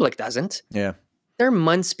 The public doesn't. Yeah. They're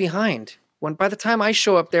months behind. By the time I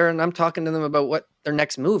show up there and I'm talking to them about what their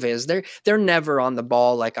next move is, they're never on the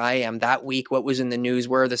ball like I am that week. What was in the news?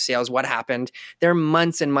 Where are the sales? What happened? They're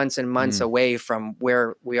months and months and months away from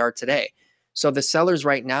where we are today. So the sellers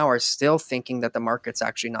right now are still thinking that the market's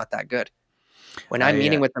actually not that good. When I'm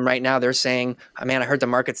meeting with them right now, they're saying, oh, man, I heard the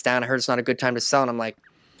market's down. I heard it's not a good time to sell. And I'm like,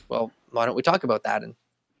 well, why don't we talk about that? And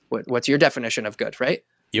what's your definition of good, right?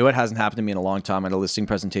 You know what hasn't happened to me in a long time? I had a listing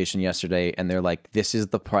presentation yesterday, and they're like, this is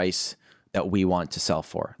the price that we want to sell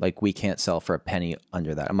for. Like, we can't sell for a penny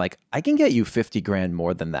under that. I'm like, I can get you 50 grand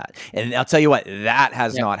more than that. And I'll tell you what, that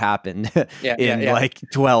has not happened in like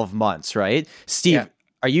 12 months, right? Steve,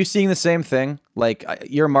 are you seeing the same thing? Like,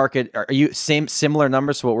 your market, are you similar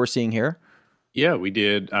numbers to what we're seeing here? Yeah, we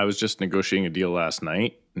did. I was just negotiating a deal last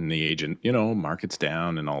night, and the agent, market's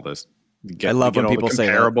down and all this. I love when people say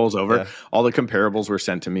comparables over. Yeah. All the comparables were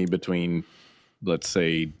sent to me between, let's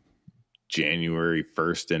say, January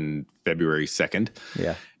 1st and February 2nd.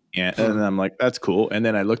 Yeah. And I'm like, that's cool. And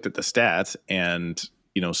then I looked at the stats, and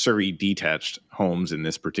Surrey detached homes in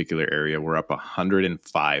this particular area were up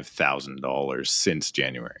 $105,000 since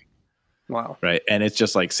January. Wow. Right. And it's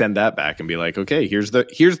just like, send that back and be like, okay, here's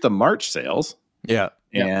the March sales. Yeah.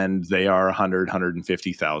 And they are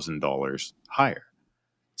 $150,000 higher.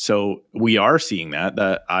 So we are seeing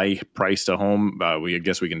that I priced a home. I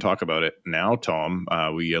guess we can talk about it now, Tom.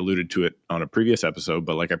 We alluded to it on a previous episode,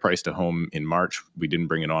 but like I priced a home in March. We didn't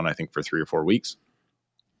bring it on, I think, for 3 or 4 weeks.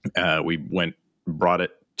 We brought it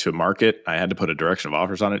to market. I had to put a direction of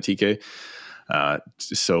offers on it, TK.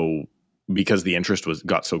 So because the interest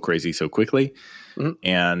got so crazy so quickly. Mm-hmm.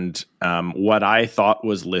 And what I thought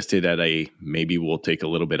was listed at maybe we'll take a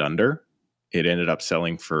little bit under, it ended up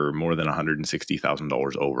selling for more than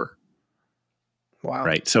 $160,000 over. Wow.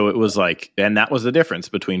 Right. So it was like, and that was the difference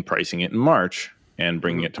between pricing it in March and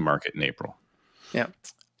bringing it to market in April. Yeah.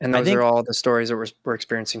 And those are all the stories that we're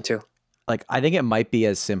experiencing too. Like, I think it might be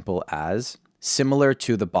as simple as similar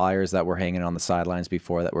to the buyers that were hanging on the sidelines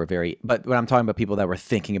before that were but when I'm talking about people that were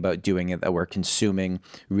thinking about doing it, that were consuming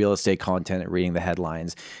real estate content and reading the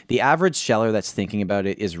headlines, the average seller that's thinking about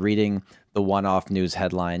it is reading the one-off news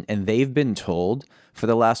headline, and they've been told for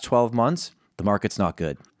the last 12 months, the market's not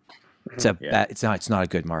good. It's not a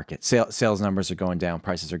good market. Sales numbers are going down.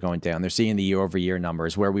 Prices are going down. They're seeing the year-over-year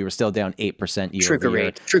numbers where we were still down 8%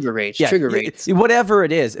 year-over-year. Trigger rates. Whatever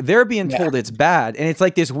it is, they're being told it's bad. And it's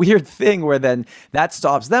like this weird thing where then that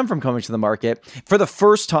stops them from coming to the market. For the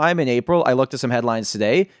first time in April, I looked at some headlines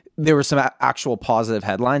today. There were some actual positive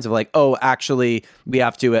headlines of like, oh, actually, we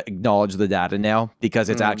have to acknowledge the data now because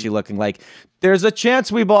it's actually looking like there's a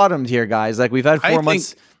chance we bottomed here, guys. Like we've had 4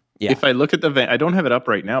 months. Yeah. If I look at I don't have it up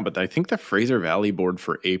right now, but I think the Fraser Valley board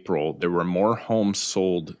for April, there were more homes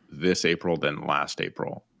sold this April than last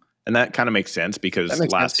April. And that kind of makes sense because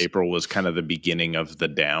last April was kind of the beginning of the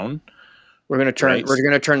down. We're going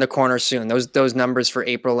to turn the corner soon. Those numbers for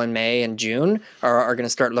April and May and June are going to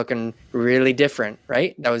start looking really different,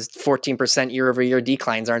 right? Those 14% year-over-year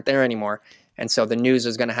declines aren't there anymore. And so the news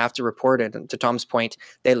is going to have to report it. And to Tom's point,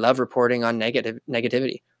 they love reporting on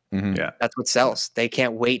negativity. Mm-hmm. Yeah, that's what sells. They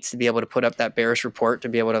can't wait to be able to put up that bearish report to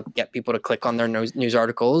be able to get people to click on their news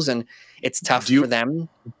articles, and it's tough for them.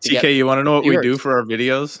 TK, you want to know what we do for our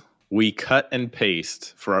videos? We cut and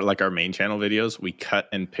paste for our main channel videos. We cut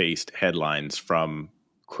and paste headlines from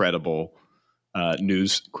credible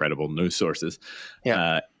news sources,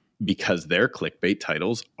 because their clickbait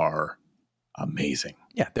titles are amazing.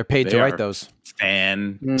 Yeah, they're paid to write those.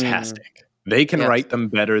 Fantastic. They can write them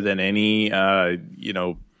better than any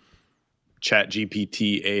Chat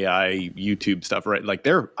GPT, AI, YouTube stuff, right? Like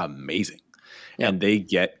they're amazing. Yep. And they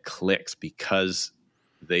get clicks because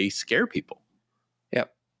they scare people.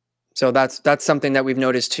 Yep. So that's something that we've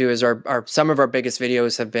noticed too, is our some of our biggest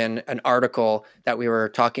videos have been an article that we were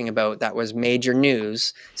talking about that was major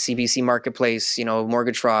news, CBC Marketplace,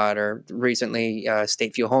 mortgage fraud, or recently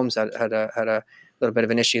State Fuel Homes had a little bit of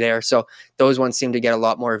an issue there. So those ones seem to get a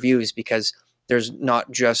lot more views because there's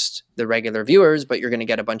not just the regular viewers, but you're going to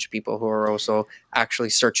get a bunch of people who are also actually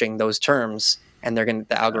searching those terms, and the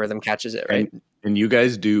algorithm catches it, right? And you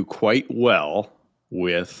guys do quite well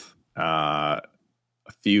with a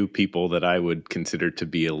few people that I would consider to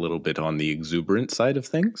be a little bit on the exuberant side of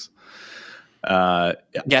things. I'm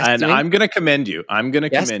going to commend you.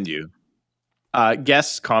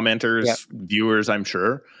 Guests, commenters, viewers, I'm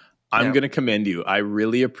sure. I'm going to commend you. I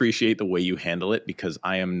really appreciate the way you handle it because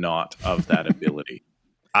I am not of that ability.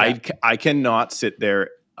 I cannot sit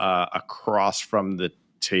there across from the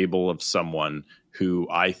table of someone who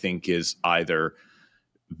I think is either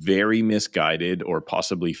very misguided or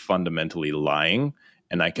possibly fundamentally lying,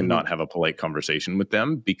 and I cannot have a polite conversation with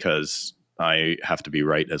them because I have to be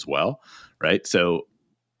right as well, right? So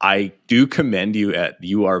I do commend you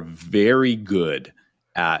you are very good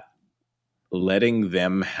at letting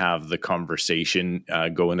them have the conversation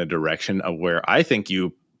go in a direction of where I think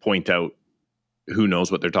you point out who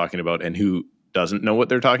knows what they're talking about and who doesn't know what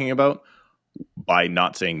they're talking about by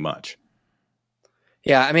not saying much.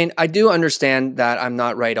 Yeah, I mean, I do understand that I'm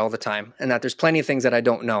not right all the time and that there's plenty of things that I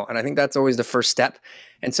don't know. And I think that's always the first step.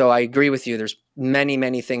 And so I agree with you. There's many,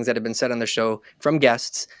 many things that have been said on the show from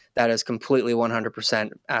guests that is completely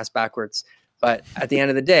 100% ass backwards. But at the end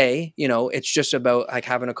of the day, it's just about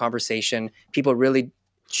having a conversation. People really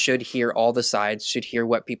should hear all the sides, should hear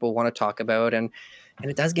what people want to talk about. And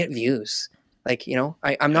it does get views.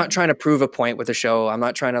 I'm not trying to prove a point with the show. I'm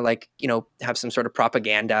not trying to have some sort of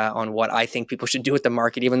propaganda on what I think people should do with the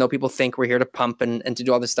market, even though people think we're here to pump and to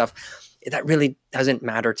do all this stuff. That really doesn't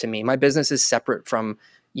matter to me. My business is separate from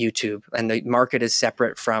YouTube, and the market is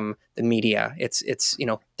separate from the media. It's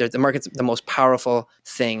the market's the most powerful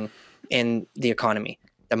thing in the economy.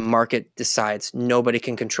 The market decides. Nobody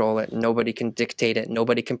can control it. Nobody can dictate it.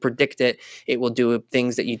 Nobody can predict it. It will do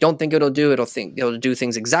things that you don't think it'll do. It'll do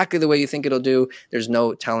things exactly the way you think it'll do. There's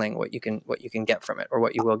no telling what you can get from it or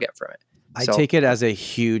what you will get from it. I take it as a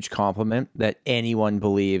huge compliment that anyone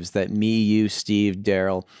believes that me, you, Steve,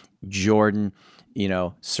 Darryl, Jordan, you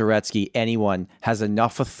know, Soretsky, anyone has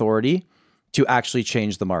enough authority to actually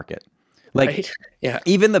change the market. Like, right? Yeah,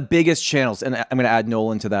 even the biggest channels, and I'm going to add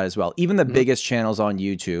Nolan to that as well, even the biggest channels on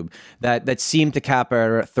YouTube that seem to cap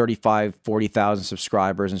out at 35, 40,000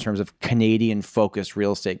 subscribers in terms of Canadian-focused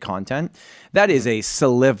real estate content, that is a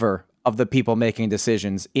sliver of the people making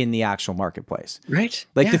decisions in the actual marketplace. Right.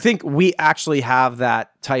 Like, to think we actually have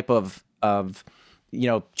that type of you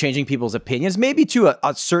know, changing people's opinions, maybe to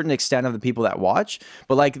a certain extent of the people that watch,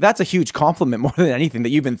 but like, that's a huge compliment more than anything,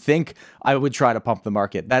 that you even think I would try to pump the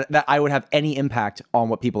market, that I would have any impact on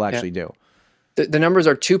what people actually do. The numbers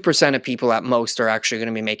are 2% of people at most are actually going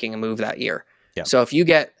to be making a move that year. Yeah. So if you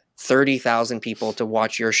get 30,000 people to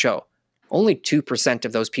watch your show, only 2%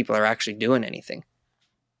 of those people are actually doing anything.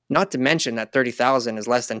 Not to mention that 30,000 is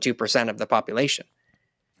less than 2% of the population.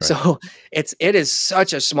 Right. So it is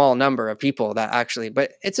such a small number of people that actually,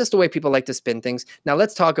 but it's just the way people like to spin things. Now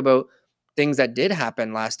let's talk about things that did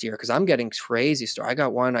happen last year, because I'm getting crazy story. I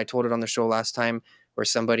got one, I told it on the show last time, where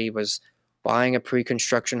somebody was buying a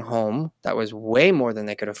pre-construction home that was way more than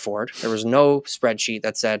they could afford. There was no spreadsheet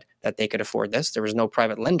that said that they could afford this. There was no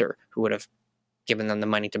private lender who would have given them the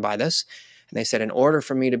money to buy this. And they said, in order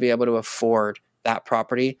for me to be able to afford that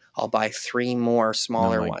property, I'll buy 3 more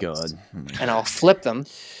smaller ones. God. And I'll flip them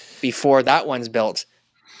before that one's built.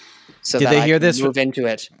 So did that they I hear can this? Move into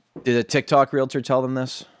it. Did a TikTok realtor tell them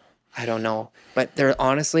this? I don't know, but they're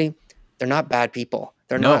not bad people.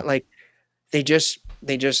 They're not like, they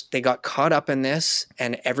got caught up in this,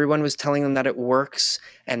 and everyone was telling them that it works.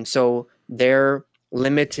 And so their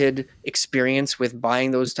limited experience with buying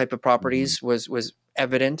those type of properties was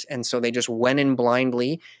evident. And so they just went in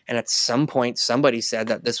blindly. And at some point, somebody said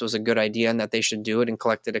that this was a good idea and that they should do it, and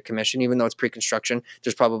collected a commission, even though it's pre-construction.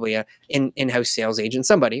 There's probably a in-house sales agent,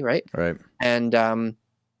 somebody, right? Right. And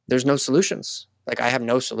there's no solutions. Like, I have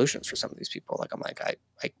no solutions for some of these people. Like, I'm like,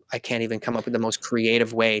 I can't even come up with the most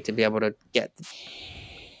creative way to be able to get,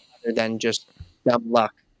 other than just dumb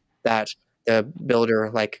luck that the builder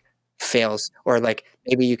like fails, or like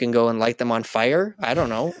maybe you can go and light them on fire. I don't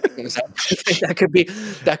know. That could be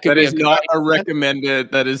is not a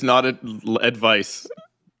recommended. That is not advice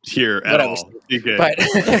here at all. Okay. But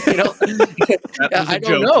you know, I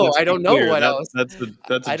don't know. I don't know what else. That's a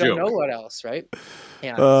joke. I don't know what else, right?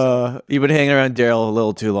 Yeah. You've been hanging around Darryl a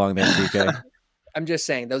little too long there, TK. I'm just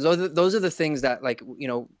saying those are the things that, like, you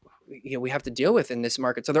know, we have to deal with in this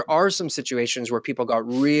market. So there are some situations where people got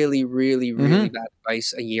really, really, really bad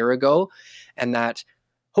advice a year ago, and that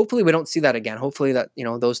hopefully we don't see that again. Hopefully that, you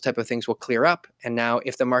know, those type of things will clear up. And now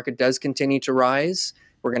if the market does continue to rise,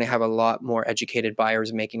 we're going to have a lot more educated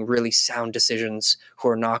buyers making really sound decisions, who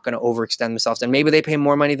are not going to overextend themselves. And maybe they pay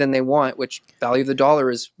more money than they want, which value of the dollar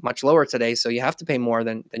is much lower today. So you have to pay more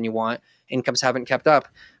than you want. Incomes haven't kept up,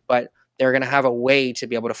 but they're going to have a way to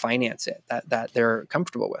be able to finance it that they're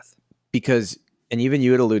comfortable with. Because, and even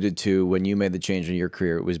you had alluded to, when you made the change in your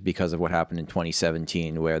career, it was because of what happened in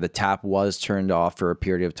 2017, where the tap was turned off for a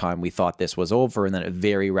period of time. We thought this was over, and then it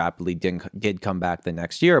very rapidly did come back the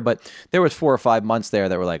next year. But there was 4 or 5 months there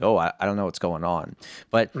that were like, oh, I don't know what's going on.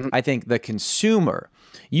 But I think the consumer,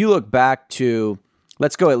 you look back to,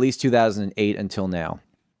 let's go at least 2008 until now.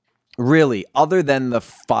 Really, other than the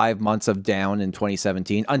 5 months of down in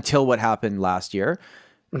 2017, until what happened last year,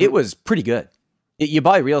 it was pretty good. You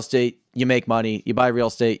buy real estate, you make money. You buy real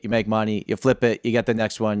estate, you make money. You flip it, you get the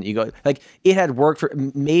next one. You go, like, it had worked for,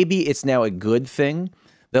 maybe it's now a good thing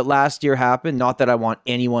that last year happened. Not that I want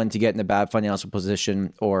anyone to get in a bad financial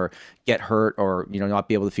position or get hurt or, you know, not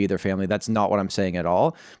be able to feed their family. That's not what I'm saying at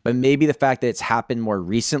all. But maybe the fact that it's happened more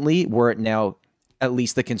recently, where it now, at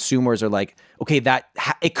least the consumers are like, okay,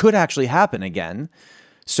 it could actually happen again.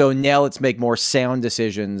 So now let's make more sound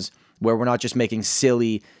decisions, where we're not just making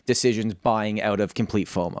silly decisions buying out of complete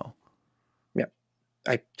FOMO. Yeah,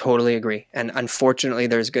 I totally agree. And unfortunately,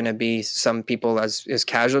 there's going to be some people as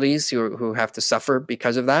casualties who have to suffer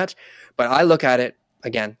because of that. But I look at it,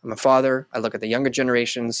 again, I'm a father. I look at the younger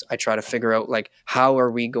generations. I try to figure out, like, how are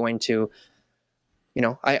we going to, you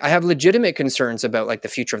know, I have legitimate concerns about, like, the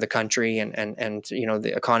future of the country and you know,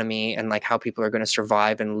 the economy, and like how people are going to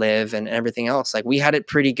survive and live and everything else. Like, we had it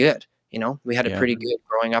pretty good. You know, we had it pretty good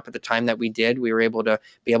growing up at the time that we did. We were able to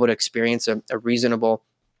experience a reasonable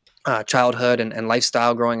childhood and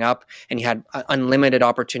lifestyle growing up, and you had unlimited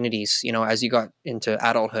opportunities, as you got into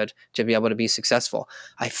adulthood to be able to be successful.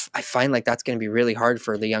 I find like that's going to be really hard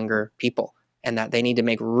for the younger people, and that they need to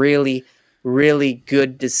make really, really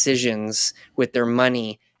good decisions with their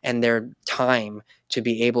money and their time to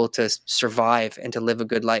be able to survive and to live a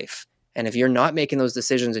good life. And if you're not making those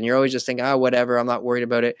decisions and you're always just thinking, whatever, I'm not worried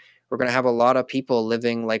about it, we're going to have a lot of people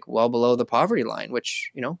living like well below the poverty line,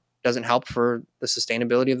 which, doesn't help for the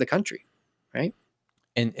sustainability of the country, right?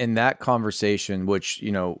 In that conversation, which,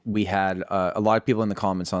 we had a lot of people in the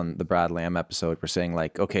comments on the Brad Lamb episode were saying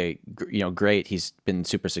like, okay, great, he's been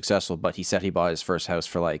super successful, but he said he bought his first house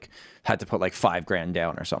for had to put like $5,000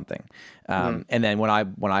 down or something. And then when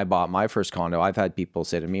I bought my first condo, I've had people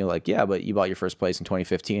say to me like, yeah, but you bought your first place in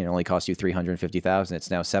 2015, it only cost you $350,000.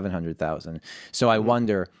 It's now $700,000. So I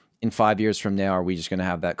wonder, in 5 years from now, are we just going to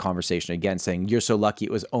have that conversation again, saying you're so lucky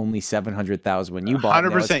it was only 700,000 when you bought?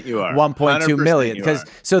 100% you are. 1.2 million. Because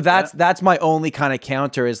that's my only kind of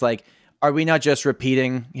counter is like, are we not just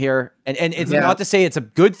repeating here? And it's not to say it's a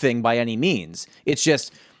good thing by any means. It's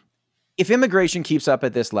just, if immigration keeps up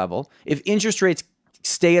at this level, if interest rates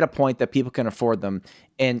stay at a point that people can afford them,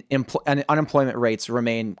 and unemployment rates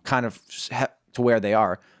remain kind of to where they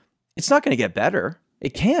are, it's not going to get better.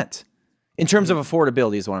 It can't. In terms of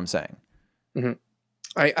affordability is what I'm saying. Mm-hmm.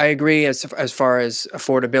 I agree as far as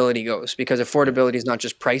affordability goes, because affordability is not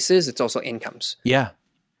just prices, it's also incomes. Yeah.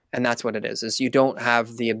 And that's what it is you don't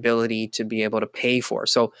have the ability to be able to pay for.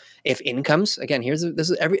 So if incomes, again,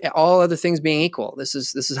 all other things being equal, this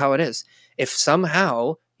is how it is. If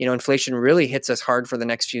somehow, inflation really hits us hard for the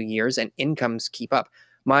next few years and incomes keep up.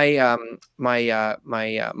 My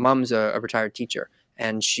mom's a retired teacher.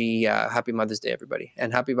 And she, happy Mother's Day, everybody.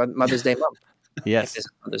 And happy Mother's Day, Mom. Yes. It's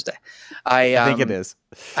Mother's Day. I think it is.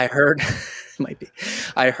 I heard, might be.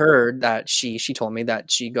 I heard that she told me that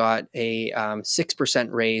she got a 6%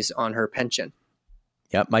 raise on her pension.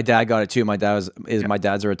 Yep. My dad got it too. My dad's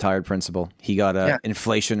a retired principal. He got an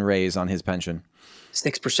inflation raise on his pension.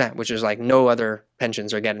 6%, which is like no other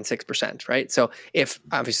pensions are getting 6%, right? So if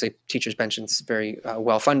obviously teachers' pensions very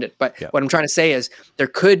well funded, but what I'm trying to say is there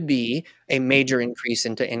could be a major increase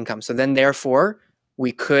into income. So then therefore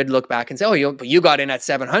we could look back and say, oh, you got in at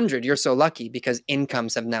 700. You're so lucky because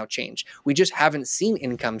incomes have now changed. We just haven't seen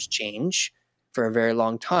incomes change for a very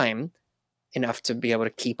long time, enough to be able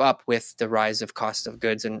to keep up with the rise of cost of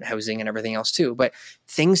goods and housing and everything else too. But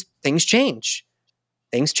things change.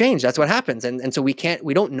 Things change. That's what happens. And so we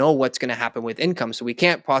don't know what's going to happen with income. So we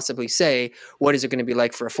can't possibly say, what is it going to be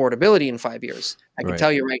like for affordability in 5 years? I can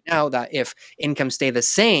tell you right now that if incomes stay the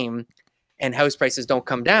same and house prices don't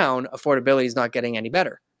come down, affordability is not getting any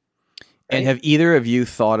better. Right? And have either of you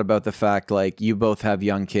thought about the fact, like, you both have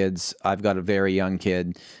young kids. I've got a very young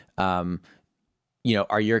kid.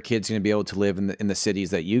 Are your kids going to be able to live in the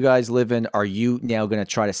cities that you guys live in? Are you now going to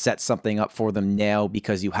try to set something up for them now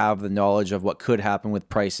because you have the knowledge of what could happen with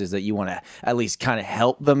prices that you want to at least kind of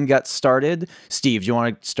help them get started? Steve, do you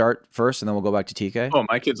want to start first and then we'll go back to TK? Oh,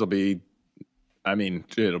 my kids will be,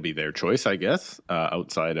 it'll be their choice, I guess,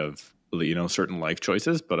 outside of, certain life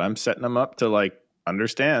choices, but I'm setting them up to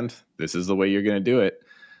understand this is the way you're going to do it.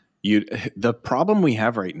 The problem we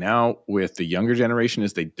have right now with the younger generation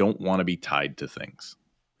is they don't want to be tied to things.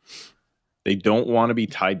 They don't want to be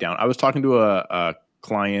tied down. I was talking to a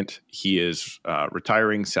client. He is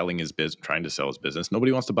retiring, selling his business, trying to sell his business.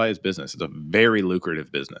 Nobody wants to buy his business. It's a very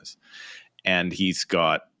lucrative business. And it's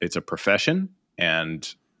a profession,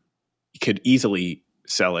 and he could easily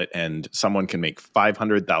sell it, and someone can make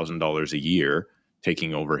 $500,000 a year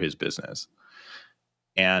taking over his business.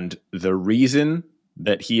 And the reason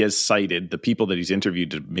that he has cited the people that he's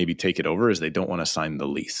interviewed to maybe take it over is they don't want to sign the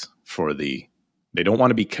lease they don't want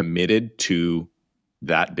to be committed to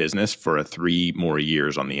that business for 3 more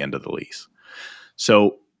years on the end of the lease.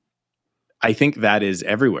 So I think that is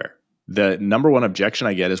everywhere. The number one objection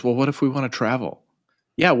I get is, well, what if we want to travel?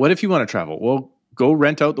 Yeah. What if you want to travel? Well, go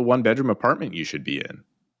rent out the 1-bedroom apartment you should be in,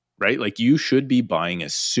 right? Like, you should be buying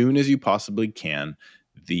as soon as you possibly can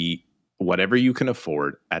whatever you can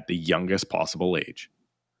afford at the youngest possible age,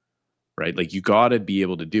 right? Like, you got to be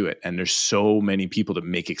able to do it. And there's so many people that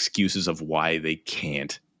make excuses of why they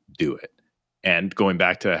can't do it. And going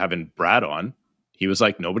back to having Brad on, he was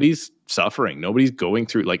like, nobody's suffering. Nobody's going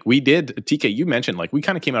through, like we did. TK, you mentioned, like, we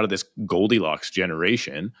kind of came out of this Goldilocks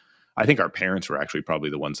generation. I think our parents were actually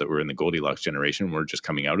probably the ones that were in the Goldilocks generation. We're just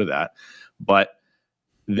coming out of that. But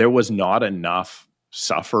there was not enough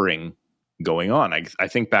suffering going on. I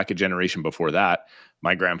think back a generation before that,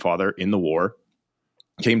 my grandfather in the war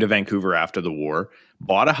came to Vancouver after the war,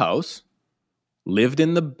 bought a house, lived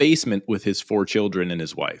in the basement with his 4 children and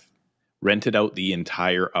his wife, rented out the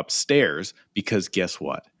entire upstairs because guess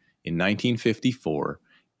what? In 1954,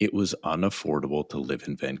 it was unaffordable to live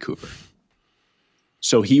in Vancouver.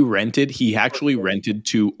 So he actually rented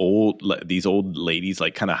to these old ladies,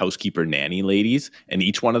 like kind of housekeeper nanny ladies, and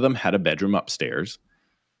each one of them had a bedroom upstairs.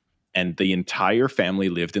 And the entire family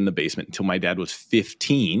lived in the basement until my dad was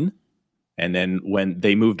 15. And then when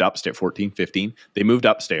they moved upstairs, 14, 15, they moved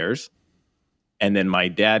upstairs. And then my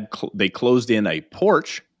dad, they closed in a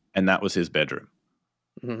porch, and that was his bedroom.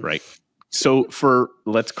 Mm-hmm. Right. So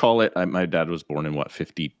let's call it, my dad was born in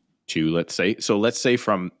 52, let's say. So let's say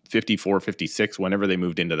from 54, 56, whenever they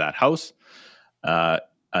moved into that house,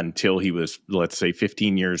 until he was, let's say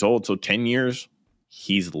 15 years old. So 10 years,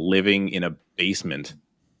 he's living in a basement,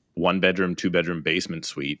 1-bedroom, 2-bedroom basement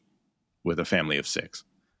suite with a family of 6.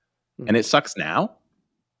 Mm-hmm. And it sucks now.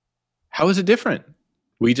 How is it different?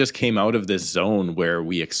 We just came out of this zone where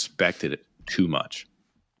we expected it too much.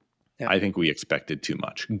 Yeah. I think we expected too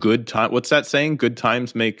much. What's that saying? Good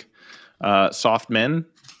times make soft men.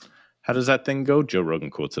 How does that thing go? Joe Rogan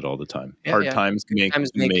quotes it all the time. Yeah, hard times make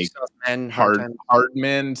soft men. Hard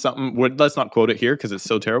men. Something. Let's not quote it here because it's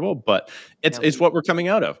so terrible. But it's what we're coming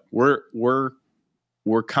out of.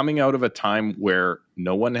 We're coming out of a time where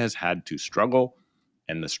no one has had to struggle,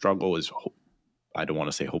 and the struggle is. I don't want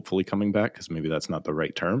to say hopefully coming back because maybe that's not the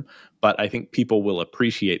right term. But I think people will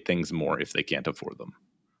appreciate things more if they can't afford them.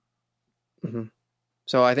 Mm-hmm.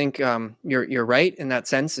 So I think you're right in that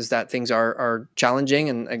sense, is that things are challenging,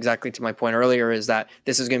 and exactly to my point earlier is that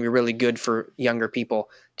this is going to be really good for younger people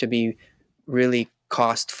to be really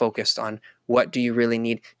cost focused on what do you really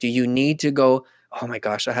need. Do you need to go? Oh my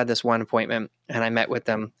gosh, I had this one appointment and I met with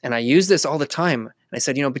them and I use this all the time. And I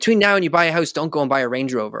said, between now and you buy a house, don't go and buy a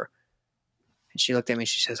Range Rover. And she looked at me.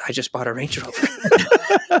 She says, "I just bought a Range Rover."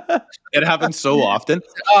 It happens so often.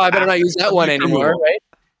 Oh, I better not use that one anymore, right?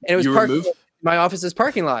 And it was parked in my office's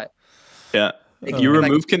parking lot. Yeah. You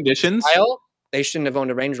remove conditions. They shouldn't have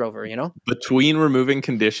owned a Range Rover, Between removing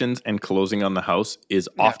conditions and closing on the house is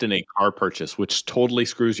often a car purchase, which totally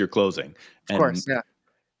screws your closing. Of course, yeah.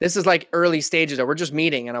 This is like early stages. We're just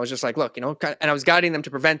meeting. And I was just like, look, and I was guiding them to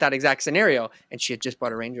prevent that exact scenario. And she had just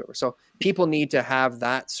bought a Range Rover. So people need to have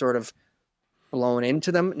that sort of blown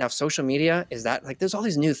into them. Now, social media, is that like, there's all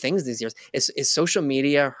these new things these years. Is social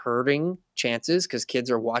media hurting chances because kids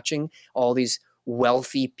are watching all these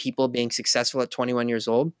wealthy people being successful at 21 years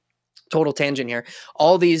old? Total tangent here.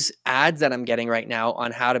 All these ads that I'm getting right now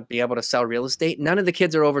on how to be able to sell real estate, none of the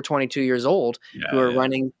kids are over 22 years old who are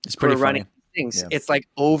running. It's pretty funny. Things. Yeah. It's like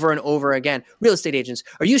over and over again. Real estate agents,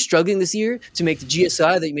 are you struggling this year to make the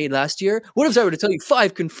GSI that you made last year? What if I were to tell you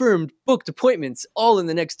 5 confirmed booked appointments all in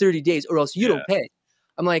the next 30 days or else you don't pay?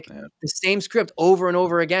 I'm like, the same script over and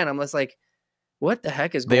over again. I'm just like, what the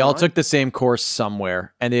heck is going on? They all took the same course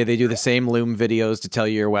somewhere and they do the same Loom videos to tell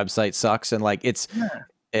you your website sucks. And like, it's,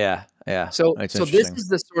 yeah. So this is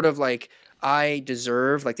the sort of like, I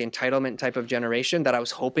deserve, like the entitlement type of generation that I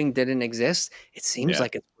was hoping didn't exist. It seems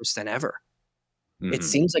like it's worse than ever. Mm-hmm. It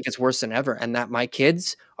seems like it's worse than ever, and that my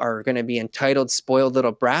kids are going to be entitled, spoiled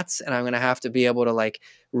little brats, and I'm going to have to be able to like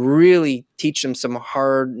really teach them some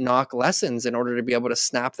hard knock lessons in order to be able to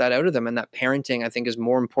snap that out of them. And that parenting, I think, is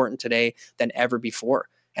more important today than ever before.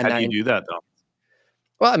 And how do you do that though?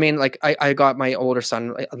 Well, I mean, like I got my older son,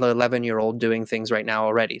 the 11-year-old, doing things right now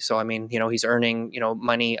already. So, I mean, he's earning,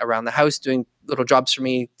 money around the house, doing little jobs for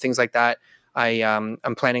me, things like that. I'm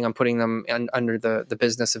planning on putting them under the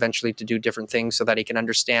business eventually to do different things so that he can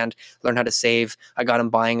understand, learn how to save. I got him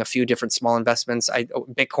buying a few different small investments.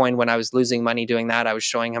 Bitcoin, when I was losing money doing that, I was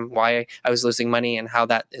showing him why I was losing money and how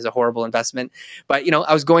that is a horrible investment. But,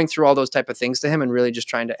 I was going through all those type of things to him and really just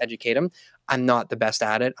trying to educate him. I'm not the best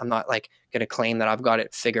at it. I'm not like going to claim that I've got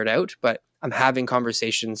it figured out, but I'm having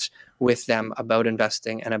conversations with them about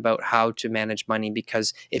investing and about how to manage money,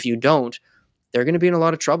 because if you don't, they're going to be in a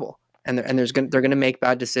lot of trouble. And they're going to make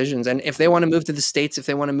bad decisions. And if they want to move to the States, if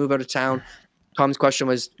they want to move out of town, Tom's question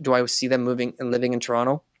was, do I see them moving and living in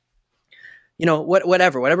Toronto?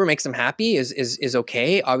 Whatever makes them happy is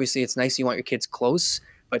okay. Obviously, it's nice you want your kids close,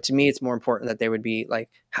 but to me, it's more important that they would be like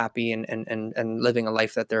happy and living a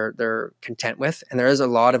life that they're content with. And there is a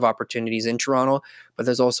lot of opportunities in Toronto, but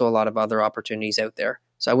there's also a lot of other opportunities out there.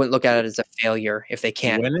 So I wouldn't look at it as a failure if they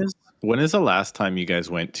can't. When is the last time you guys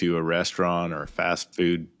went to a restaurant or a fast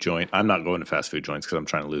food joint? I'm not going to fast food joints because I'm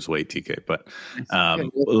trying to lose weight, TK. But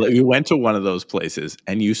you went to one of those places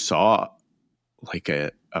and you saw like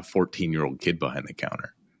a 14-year-old kid behind the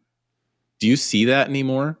counter. Do you see that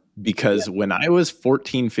anymore? Because when I was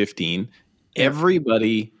 14, 15,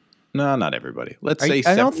 everybody, no, not everybody. Let's say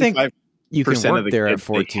 75. You can of work the there at kids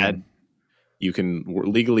they 14. had, you can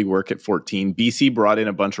legally work at 14. BC brought in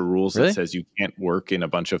a bunch of rules Really? that says you can't work in a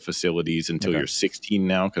bunch of facilities until you're 16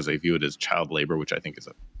 now, because they view it as child labor, which I think is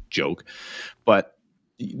a joke. But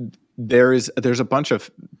there's a bunch of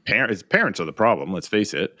parents are the problem, let's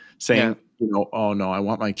face it, saying, oh no, I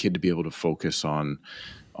want my kid to be able to focus on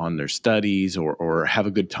their studies or have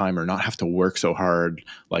a good time or not have to work so hard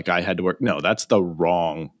like I had to work. No, that's the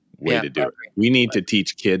wrong way to do it. We need to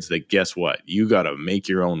teach kids that, guess what? You got to make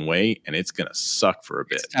your own way, and it's going to suck for a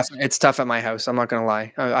bit. It's tough at my house. I'm not going to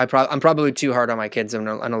lie. I'm probably too hard on my kids in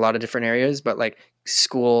a lot of different areas, but like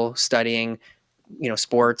school, studying,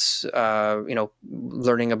 sports,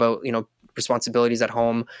 learning about, responsibilities at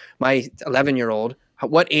home. My 11-year-old,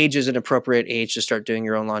 what age is an appropriate age to start doing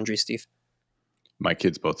your own laundry, Steve? My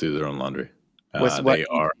kids both do their own laundry.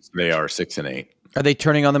 They are 6 and 8. Are they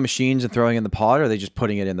turning on the machines and throwing in the pot, or are they just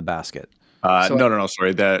putting it in the basket? No.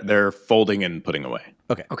 Sorry, they're folding and putting away.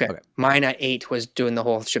 Okay. Mine at 8 was doing the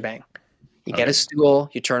whole shebang. You get a stool,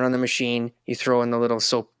 you turn on the machine, you throw in the little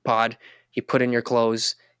soap pod, you put in your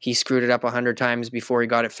clothes. He screwed it up 100 times before he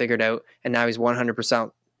got it figured out, and now he's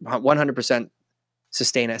 100%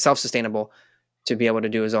 self-sustainable to be able to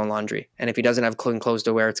do his own laundry. And if he doesn't have clean clothes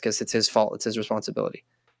to wear, it's because it's his fault. It's his responsibility.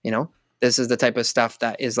 This is the type of stuff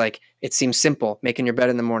that is like, it seems simple, making your bed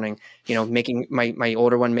in the morning, making my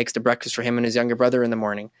older one makes the breakfast for him and his younger brother in the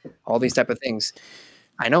morning, all these type of things.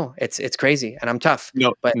 I know it's crazy and I'm tough.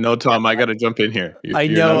 No, Tom, I got to jump in here. I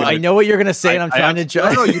know what you're going to say, and I'm trying to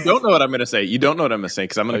judge. No, you don't know what I'm going to say. You don't know what I'm going to say,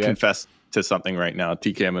 because I'm going to confess to something right now.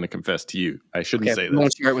 TK, I'm going to confess to you. I shouldn't say this. We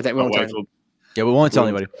won't start with that. We won't tell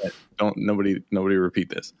anybody. Nobody repeat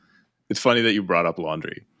this. It's funny that you brought up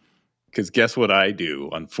laundry, because guess what I do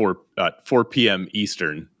on 4 p.m.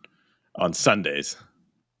 Eastern on Sundays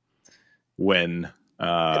when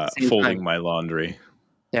folding my laundry.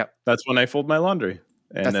 Yeah, that's when I fold my laundry.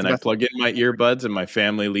 And then I plug in my earbuds, and my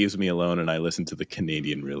family leaves me alone, and I listen to the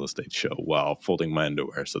Canadian Real Estate Show while folding my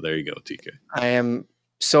underwear. So there you go, TK. I am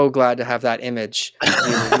so glad to have that image.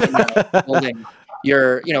 Holding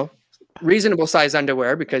your, reasonable size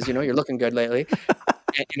underwear, because, you're looking good lately,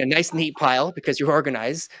 in a nice, neat pile because you're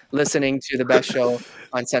organized, listening to the best show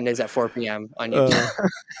on Sundays at 4 p.m. on YouTube.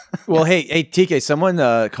 Well, hey, TK, someone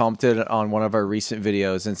commented on one of our recent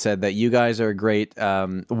videos and said that you guys are a great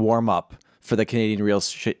warm-up for the Canadian Real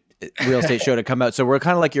Estate Show to come out. So we're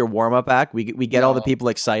kind of like your warm-up act. We get all the people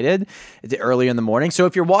excited early in the morning. So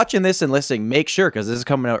if you're watching this and listening, make sure, because this is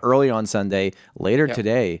coming out early on Sunday, later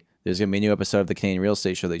today, there's going to be a new episode of the Canadian Real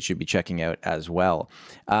Estate Show that you should be checking out as well.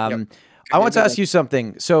 I want to ask you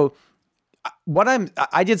something. So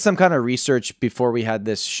I did some kind of research before we had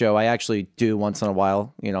this show. I actually do once in a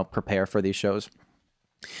while, prepare for these shows.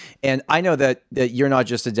 And I know that you're not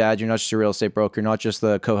just a dad, you're not just a real estate broker, you're not just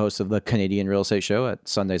the co-host of the Canadian Real Estate Show at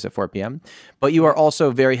Sundays at 4 p.m., but you are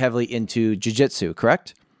also very heavily into jiu-jitsu,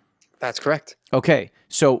 correct? That's correct. Okay.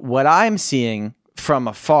 So what I'm seeing from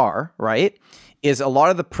afar, right, is a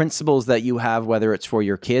lot of the principles that you have, whether it's for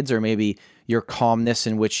your kids or maybe your calmness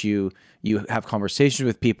in which you have conversations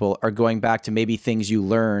with people, are going back to maybe things you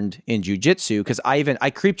learned in jiu-jitsu. Because I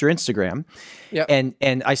creeped your Instagram,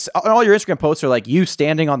 and I saw all your Instagram posts are like you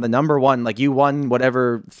standing on the number one, like you won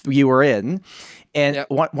whatever you were in, and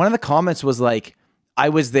one of the comments was like, "I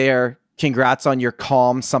was there. Congrats on your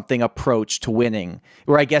calm something approach to winning,"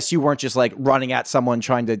 where I guess you weren't just like running at someone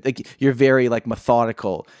trying to, like, you're very like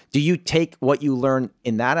methodical. Do you take what you learn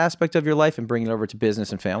in that aspect of your life and bring it over to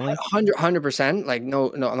business and family? 100%. Like,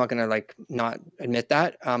 no, I'm not going to like not admit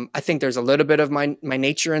that. I think there's a little bit of my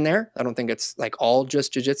nature in there. I don't think it's like all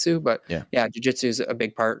just jiu-jitsu, but yeah, jiu-jitsu is a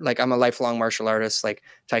big part. Like, I'm a lifelong martial artist, like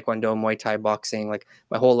Taekwondo, Muay Thai, boxing, like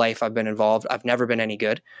my whole life I've been involved. I've never been any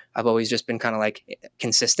good. I've always just been kind of like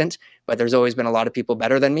consistent, but there's always been a lot of people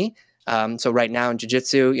better than me. So right now in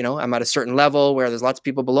jiu-jitsu, I'm at a certain level where there's lots of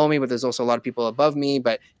people below me, but there's also a lot of people above me,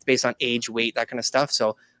 but it's based on age, weight, that kind of stuff.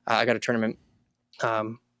 So I got a tournament,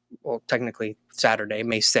 technically Saturday,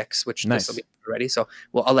 May 6th, which this will be ready. So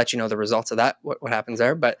I'll let you know the results of that, what happens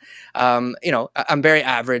there. But, I'm very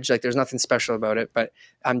average. Like, there's nothing special about it, but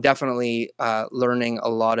I'm definitely learning a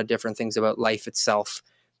lot of different things about life itself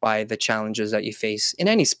by the challenges that you face in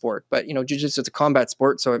any sport. But, jiu-jitsu, it's a combat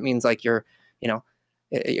sport. So it means like you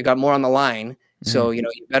got more on the line. So, you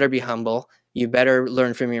better be humble. You better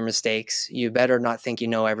learn from your mistakes. You better not think you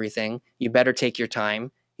know everything. You better take your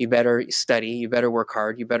time. You better study. You better work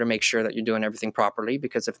hard. You better make sure that you're doing everything properly,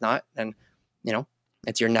 because if not, then,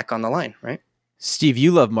 it's your neck on the line, right? Steve,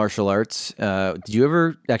 you love martial arts. Did you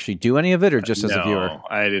ever actually do any of it, or just as a viewer? No,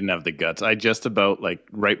 I didn't have the guts. I just about, like,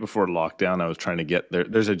 right before lockdown, I was trying to get there.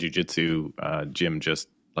 There's a jiu-jitsu gym just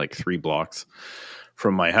like 3 blocks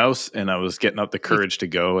from my house, and I was getting up the courage to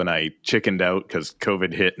go, and I chickened out because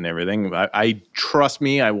COVID hit and everything. I trust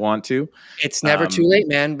me, I want to. It's never too late,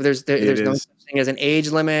 man. There's no is. such thing as an age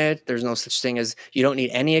limit. There's no such thing as you don't need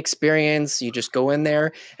any experience. You just go in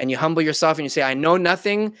there and you humble yourself and you say, I know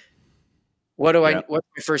nothing. What's my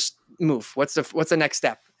first move? What's the next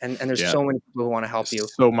step? And there's so many people who want to help you.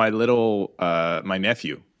 So my little my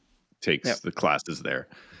nephew takes the classes there.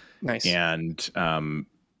 Nice. And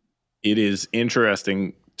it is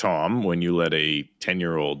interesting, Tom, when you let a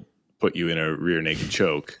 10-year-old put you in a rear naked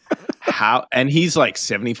choke. And he's like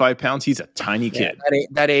 75 pounds. He's a tiny kid.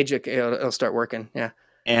 That age, it'll start working. Yeah.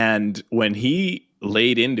 And when he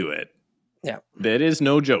laid into it, that is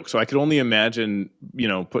no joke. So I could only imagine,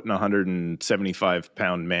 putting a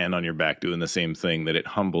 175-pound man on your back doing the same thing, that it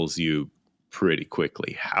humbles you pretty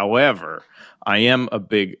quickly. However, I am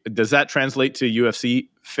does that translate to UFC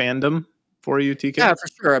fandom for you, TK? Yeah, for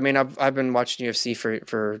sure. I mean, I've been watching UFC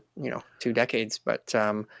for 2 decades, but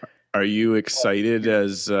are you excited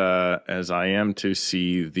as I am to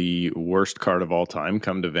see the worst card of all time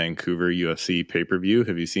come to Vancouver UFC pay-per-view?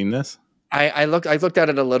 Have you seen this? I looked at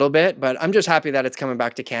it a little bit, but I'm just happy that it's coming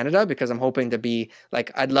back to Canada, because I'm hoping to be like,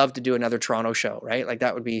 I'd love to do another Toronto show, right? Like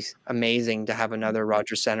that would be amazing to have another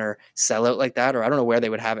Rogers Centre sellout like that, or I don't know where they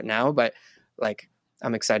would have it now, but like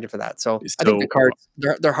I'm excited for that. So I think the cards,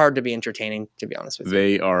 they're hard to be entertaining, to be honest with you.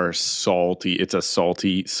 They are salty. It's a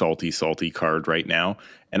salty, salty, salty card right now.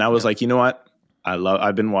 And I was like, you know what?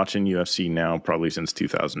 I've been watching UFC now probably since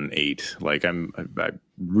 2008. Like I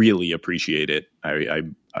really appreciate it.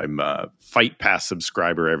 I'm a Fight Pass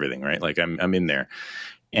subscriber, everything, right? Like I'm in there.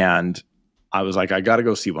 And I was like, I got to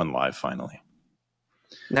go see one live finally.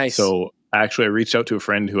 Nice. So actually I reached out to a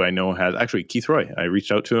friend who I know Keith Roy. I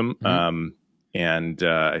reached out to him. And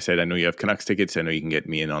I said, I know you have Canucks tickets. I know you can get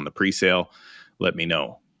me in on the pre-sale. Let me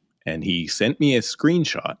know. And he sent me a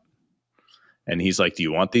screenshot. And he's like, do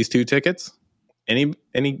you want these 2 tickets? Any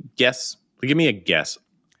guess? Give me a guess.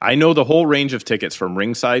 I know the whole range of tickets from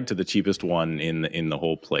ringside to the cheapest one in the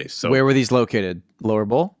whole place. So where were these located? Lower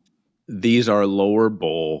bowl? These are lower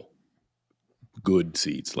bowl good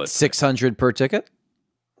seats. Let's 600 per ticket?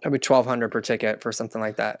 That'd be 1,200 per ticket for something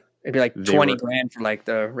like that. It'd be like 20 grand for like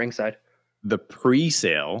the ringside. The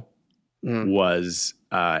pre-sale was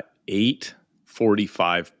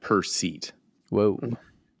 $845 per seat. Whoa.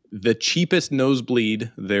 The cheapest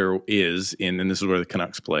nosebleed there is and this is where the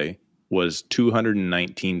Canucks play, was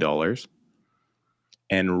 $219.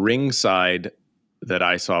 And ringside that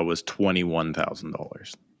I saw was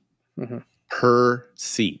 $21,000 per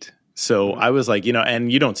seat. So I was like,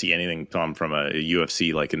 and you don't see anything, Tom, from a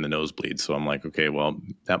UFC like in the nosebleed. So I'm like, okay, well,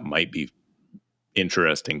 that might be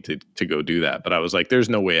interesting to go do that. But I was like, there's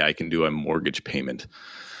no way I can do a mortgage payment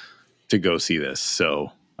to go see this.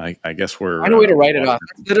 So I guess we're... I know a way to write it off.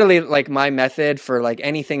 That's literally like my method for like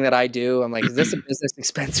anything that I do. I'm like, is this a business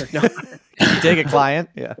expense or not? Take a client?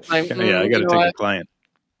 Yeah. I got to take a client.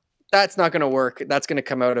 That's not going to work. That's going to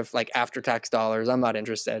come out of like after-tax dollars. I'm not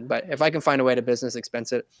interested. But if I can find a way to business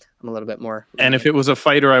expense it, I'm a little bit more... And if it was a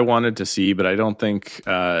fighter I wanted to see, but I don't think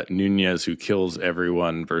Nunez, who kills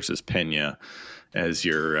everyone, versus Pena as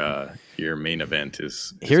your main event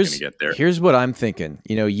is going to get there. Here's what I'm thinking.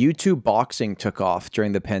 YouTube boxing took off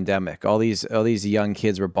during the pandemic. All these young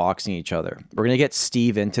kids were boxing each other. We're going to get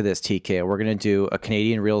Steve into this, TK. We're going to do a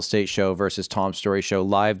Canadian real estate show versus Tom Storey Show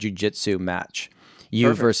live jiu-jitsu match.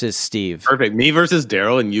 You versus Steve. Perfect. Me versus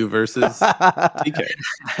Darryl and you versus TK.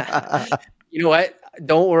 You know what?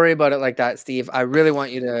 Don't worry about it like that, Steve. I really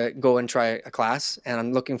want you to go and try a class, and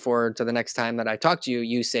I'm looking forward to the next time that I talk to you.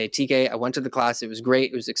 You say, TK, I went to the class. It was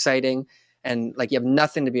great. It was exciting. And like, you have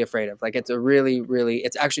nothing to be afraid of. Like, it's a really, really,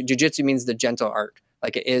 it's actually, jiu-jitsu means the gentle art.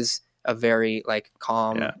 Like, it is a very like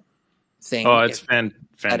calm thing. Oh, it's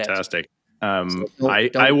fantastic.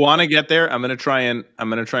 I want to get there. I'm going to try and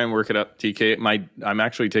work it up, TK. I'm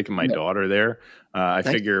actually taking my daughter there. I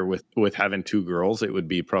figure with having 2 girls, it would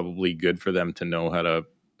be probably good for them to know how to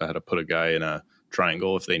put a guy in a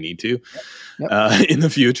triangle if they need to in the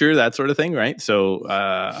future, that sort of thing, right? So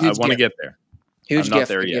I want to get there. Huge I'm not gift.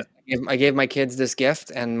 there yet. I gave my kids this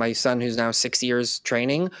gift, and my son, who's now 6 years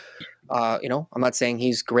training, I'm not saying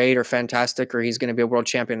he's great or fantastic or he's going to be a world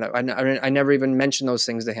champion. I never even mentioned those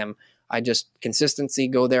things to him. I just consistency,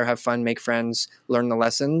 go there, have fun, make friends, learn the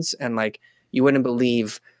lessons. And like, you wouldn't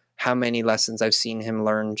believe how many lessons I've seen him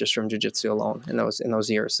learn just from jiu-jitsu alone in those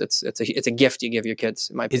years. It's a gift you give your kids.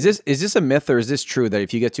 In my opinion. Is this a myth, or is this true that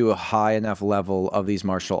if you get to a high enough level of these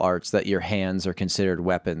martial arts that your hands are considered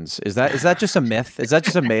weapons? Is that just a myth? Is that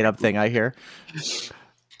just a made up thing I hear?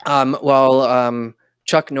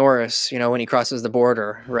 Chuck Norris, when he crosses the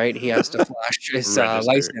border, right? He has to flash his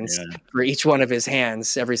license for each one of his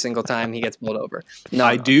hands every single time he gets pulled over.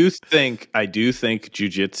 I do think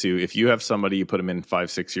jiu-jitsu, if you have somebody, you put them in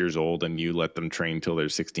 5-6 years old and you let them train till they're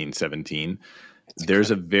 16, 17,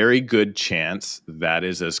 there's a very good chance that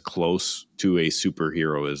is as close to a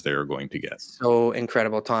superhero as they're going to get. So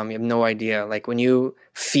incredible, Tom. You have no idea. Like when you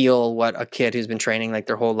feel what a kid who's been training like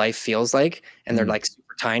their whole life feels like, and they're like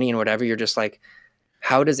super tiny and whatever, you're just like,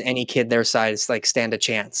 how does any kid their size like stand a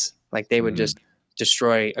chance? Like they would just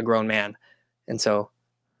destroy a grown man. And so,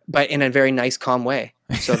 but in a very nice, calm way.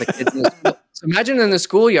 So the kids so imagine in the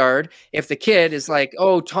schoolyard, if the kid is like,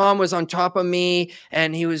 oh, Tom was on top of me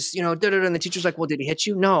and he was, and the teacher's like, well, did he hit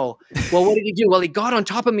you? No. Well, what did he do? Well, he got on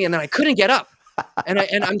top of me and then I couldn't get up. And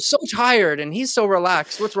I'm so tired and he's so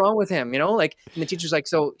relaxed. What's wrong with him? And the teacher's like,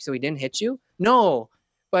 so he didn't hit you? No,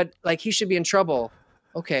 but like he should be in trouble.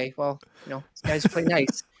 Okay, well, these guys play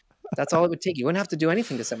nice. That's all it would take. You wouldn't have to do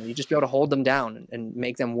anything to someone. You'd just be able to hold them down and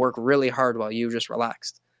make them work really hard while you just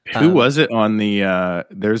relaxed. Who was it on the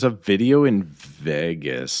there's a video in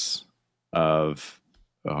Vegas of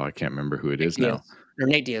I can't remember who it is now. Or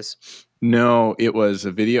Nate Diaz. No, it was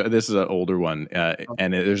a video. This is an older one.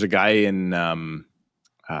 And there's a guy in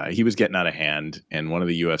he was getting out of hand, and one of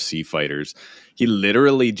the UFC fighters, he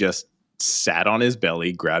literally just sat on his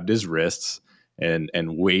belly, grabbed his wrists,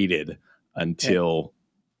 and waited until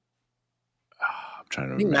I'm trying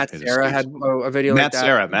to remember. Matt Serra had a video like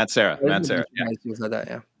that. Matt Serra.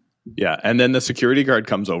 Yeah. And then the security guard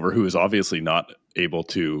comes over, who is obviously not able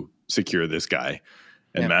to secure this guy.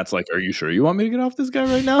 And Matt's like, are you sure you want me to get off this guy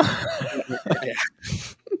right now?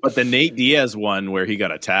 But the Nate Diaz one where he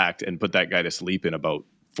got attacked and put that guy to sleep in about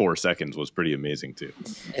 4 seconds was pretty amazing too.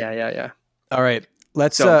 Yeah. All right.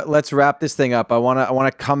 Let's wrap this thing up. I want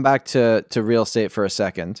to come back to real estate for a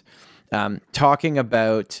second. Talking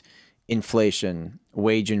about inflation,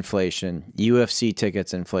 wage inflation, UFC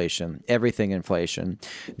tickets inflation, everything inflation.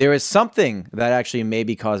 There is something that actually may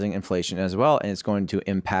be causing inflation as well, and it's going to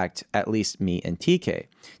impact at least me and TK.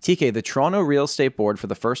 TK, the Toronto Real Estate Board, for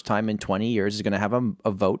the first time in 20 years, is going to have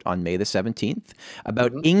a vote on May the 17th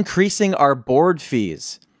about increasing our board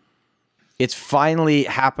fees. It's finally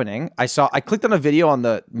happening. I clicked on a video on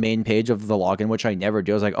the main page of the login, which I never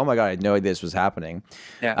do. I was like, oh my God, I had no idea this was happening.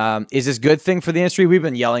 Yeah. Is this a good thing for the industry? We've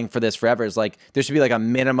been yelling for this forever. It's like, there should be like a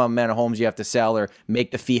minimum amount of homes you have to sell or make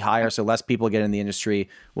the fee higher so less people get in the industry.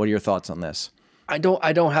 What are your thoughts on this? I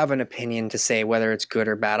don't have an opinion to say whether it's good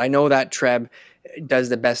or bad. I know that Treb does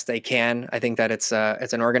the best they can. I think that it's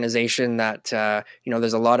an organization that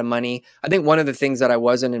there's a lot of money. I think one of the things that I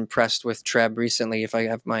wasn't impressed with Treb recently, if I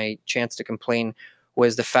have my chance to complain,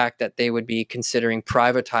 was the fact that they would be considering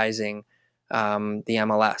privatizing the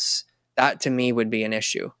MLS. That to me would be an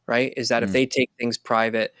issue, right? Is that if they take things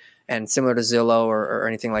private and similar to Zillow or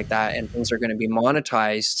anything like that, and things are going to be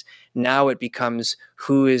monetized, now it becomes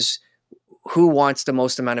who wants the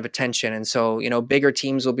most amount of attention. And so, bigger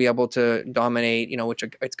teams will be able to dominate, which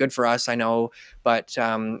it's good for us, I know, but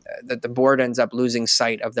the board ends up losing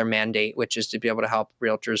sight of their mandate, which is to be able to help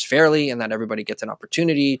realtors fairly and that everybody gets an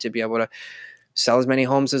opportunity to be able to sell as many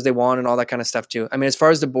homes as they want and all that kind of stuff too. I mean, as far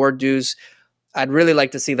as the board dues, I'd really like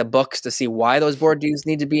to see the books to see why those board dues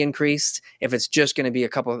need to be increased. If it's just going to be a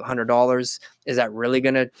couple of $100, is that really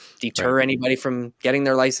going to deter anybody from getting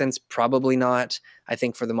their license? Probably not. I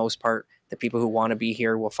think for the most part, the people who want to be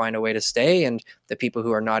here will find a way to stay, and the people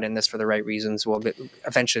who are not in this for the right reasons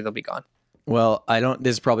eventually they'll be gone. Well,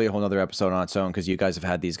 this is probably a whole nother episode on its own because you guys have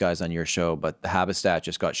had these guys on your show, but the Habitat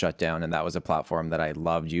just got shut down, and that was a platform that I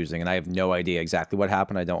loved using, and I have no idea exactly what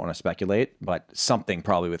happened. I don't want to speculate, but something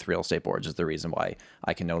probably with real estate boards is the reason why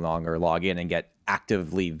I can no longer log in and get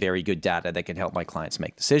actively very good data that can help my clients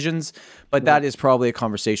make decisions. But that is probably a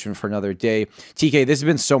conversation for another day. TK, this has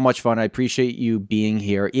been so much fun. I appreciate you being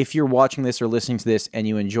here. If you're watching this or listening to this and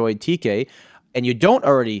you enjoyed TK and you don't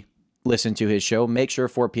already listen to his show, make sure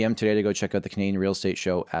 4 p.m. today to go check out the Canadian Real Estate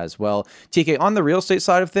Show as well. TK, on the real estate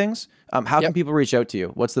side of things, how can people reach out to you?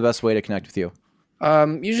 What's the best way to connect with you?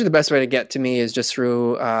 Usually the best way to get to me is just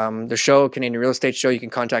through the show, Canadian Real Estate Show. You can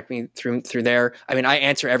contact me through there. I mean, I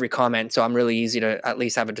answer every comment, so I'm really easy to at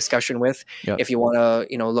least have a discussion with. Yep. If you want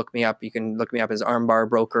to, look me up, you can look me up as Armbar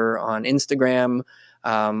Broker on Instagram.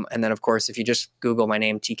 And then, of course, if you just Google my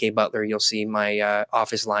name, TK Butler, you'll see my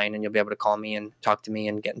office line, and you'll be able to call me and talk to me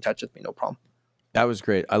and get in touch with me. No problem. That was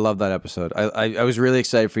great. I love that episode. I was really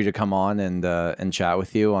excited for you to come on and chat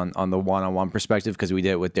with you on the one-on-one perspective because we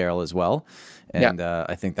did it with Darryl as well. And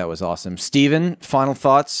I think that was awesome. Steven, final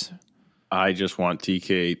thoughts? I just want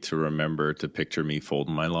TK to remember to picture me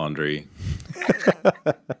folding my laundry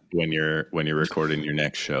when you're recording your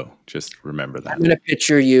next show. Just remember that. I'm going to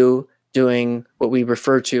picture you doing what we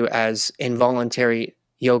refer to as involuntary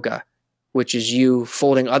yoga, which is you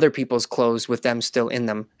folding other people's clothes with them still in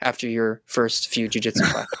them after your first few jiu-jitsu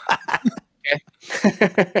classes.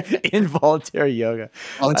 Involuntary yoga.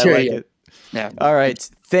 Voluntary yoga. Yeah. All right.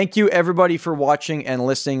 Thank you, everybody, for watching and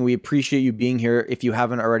listening. We appreciate you being here. If you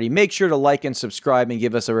haven't already, make sure to like and subscribe and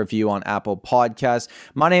give us a review on Apple Podcasts.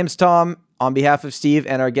 My name's Tom. On behalf of Steve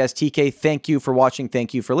and our guest TK, thank you for watching.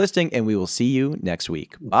 Thank you for listening, and we will see you next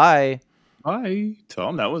week. Bye. Bye,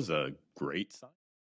 Tom. That was a great sign.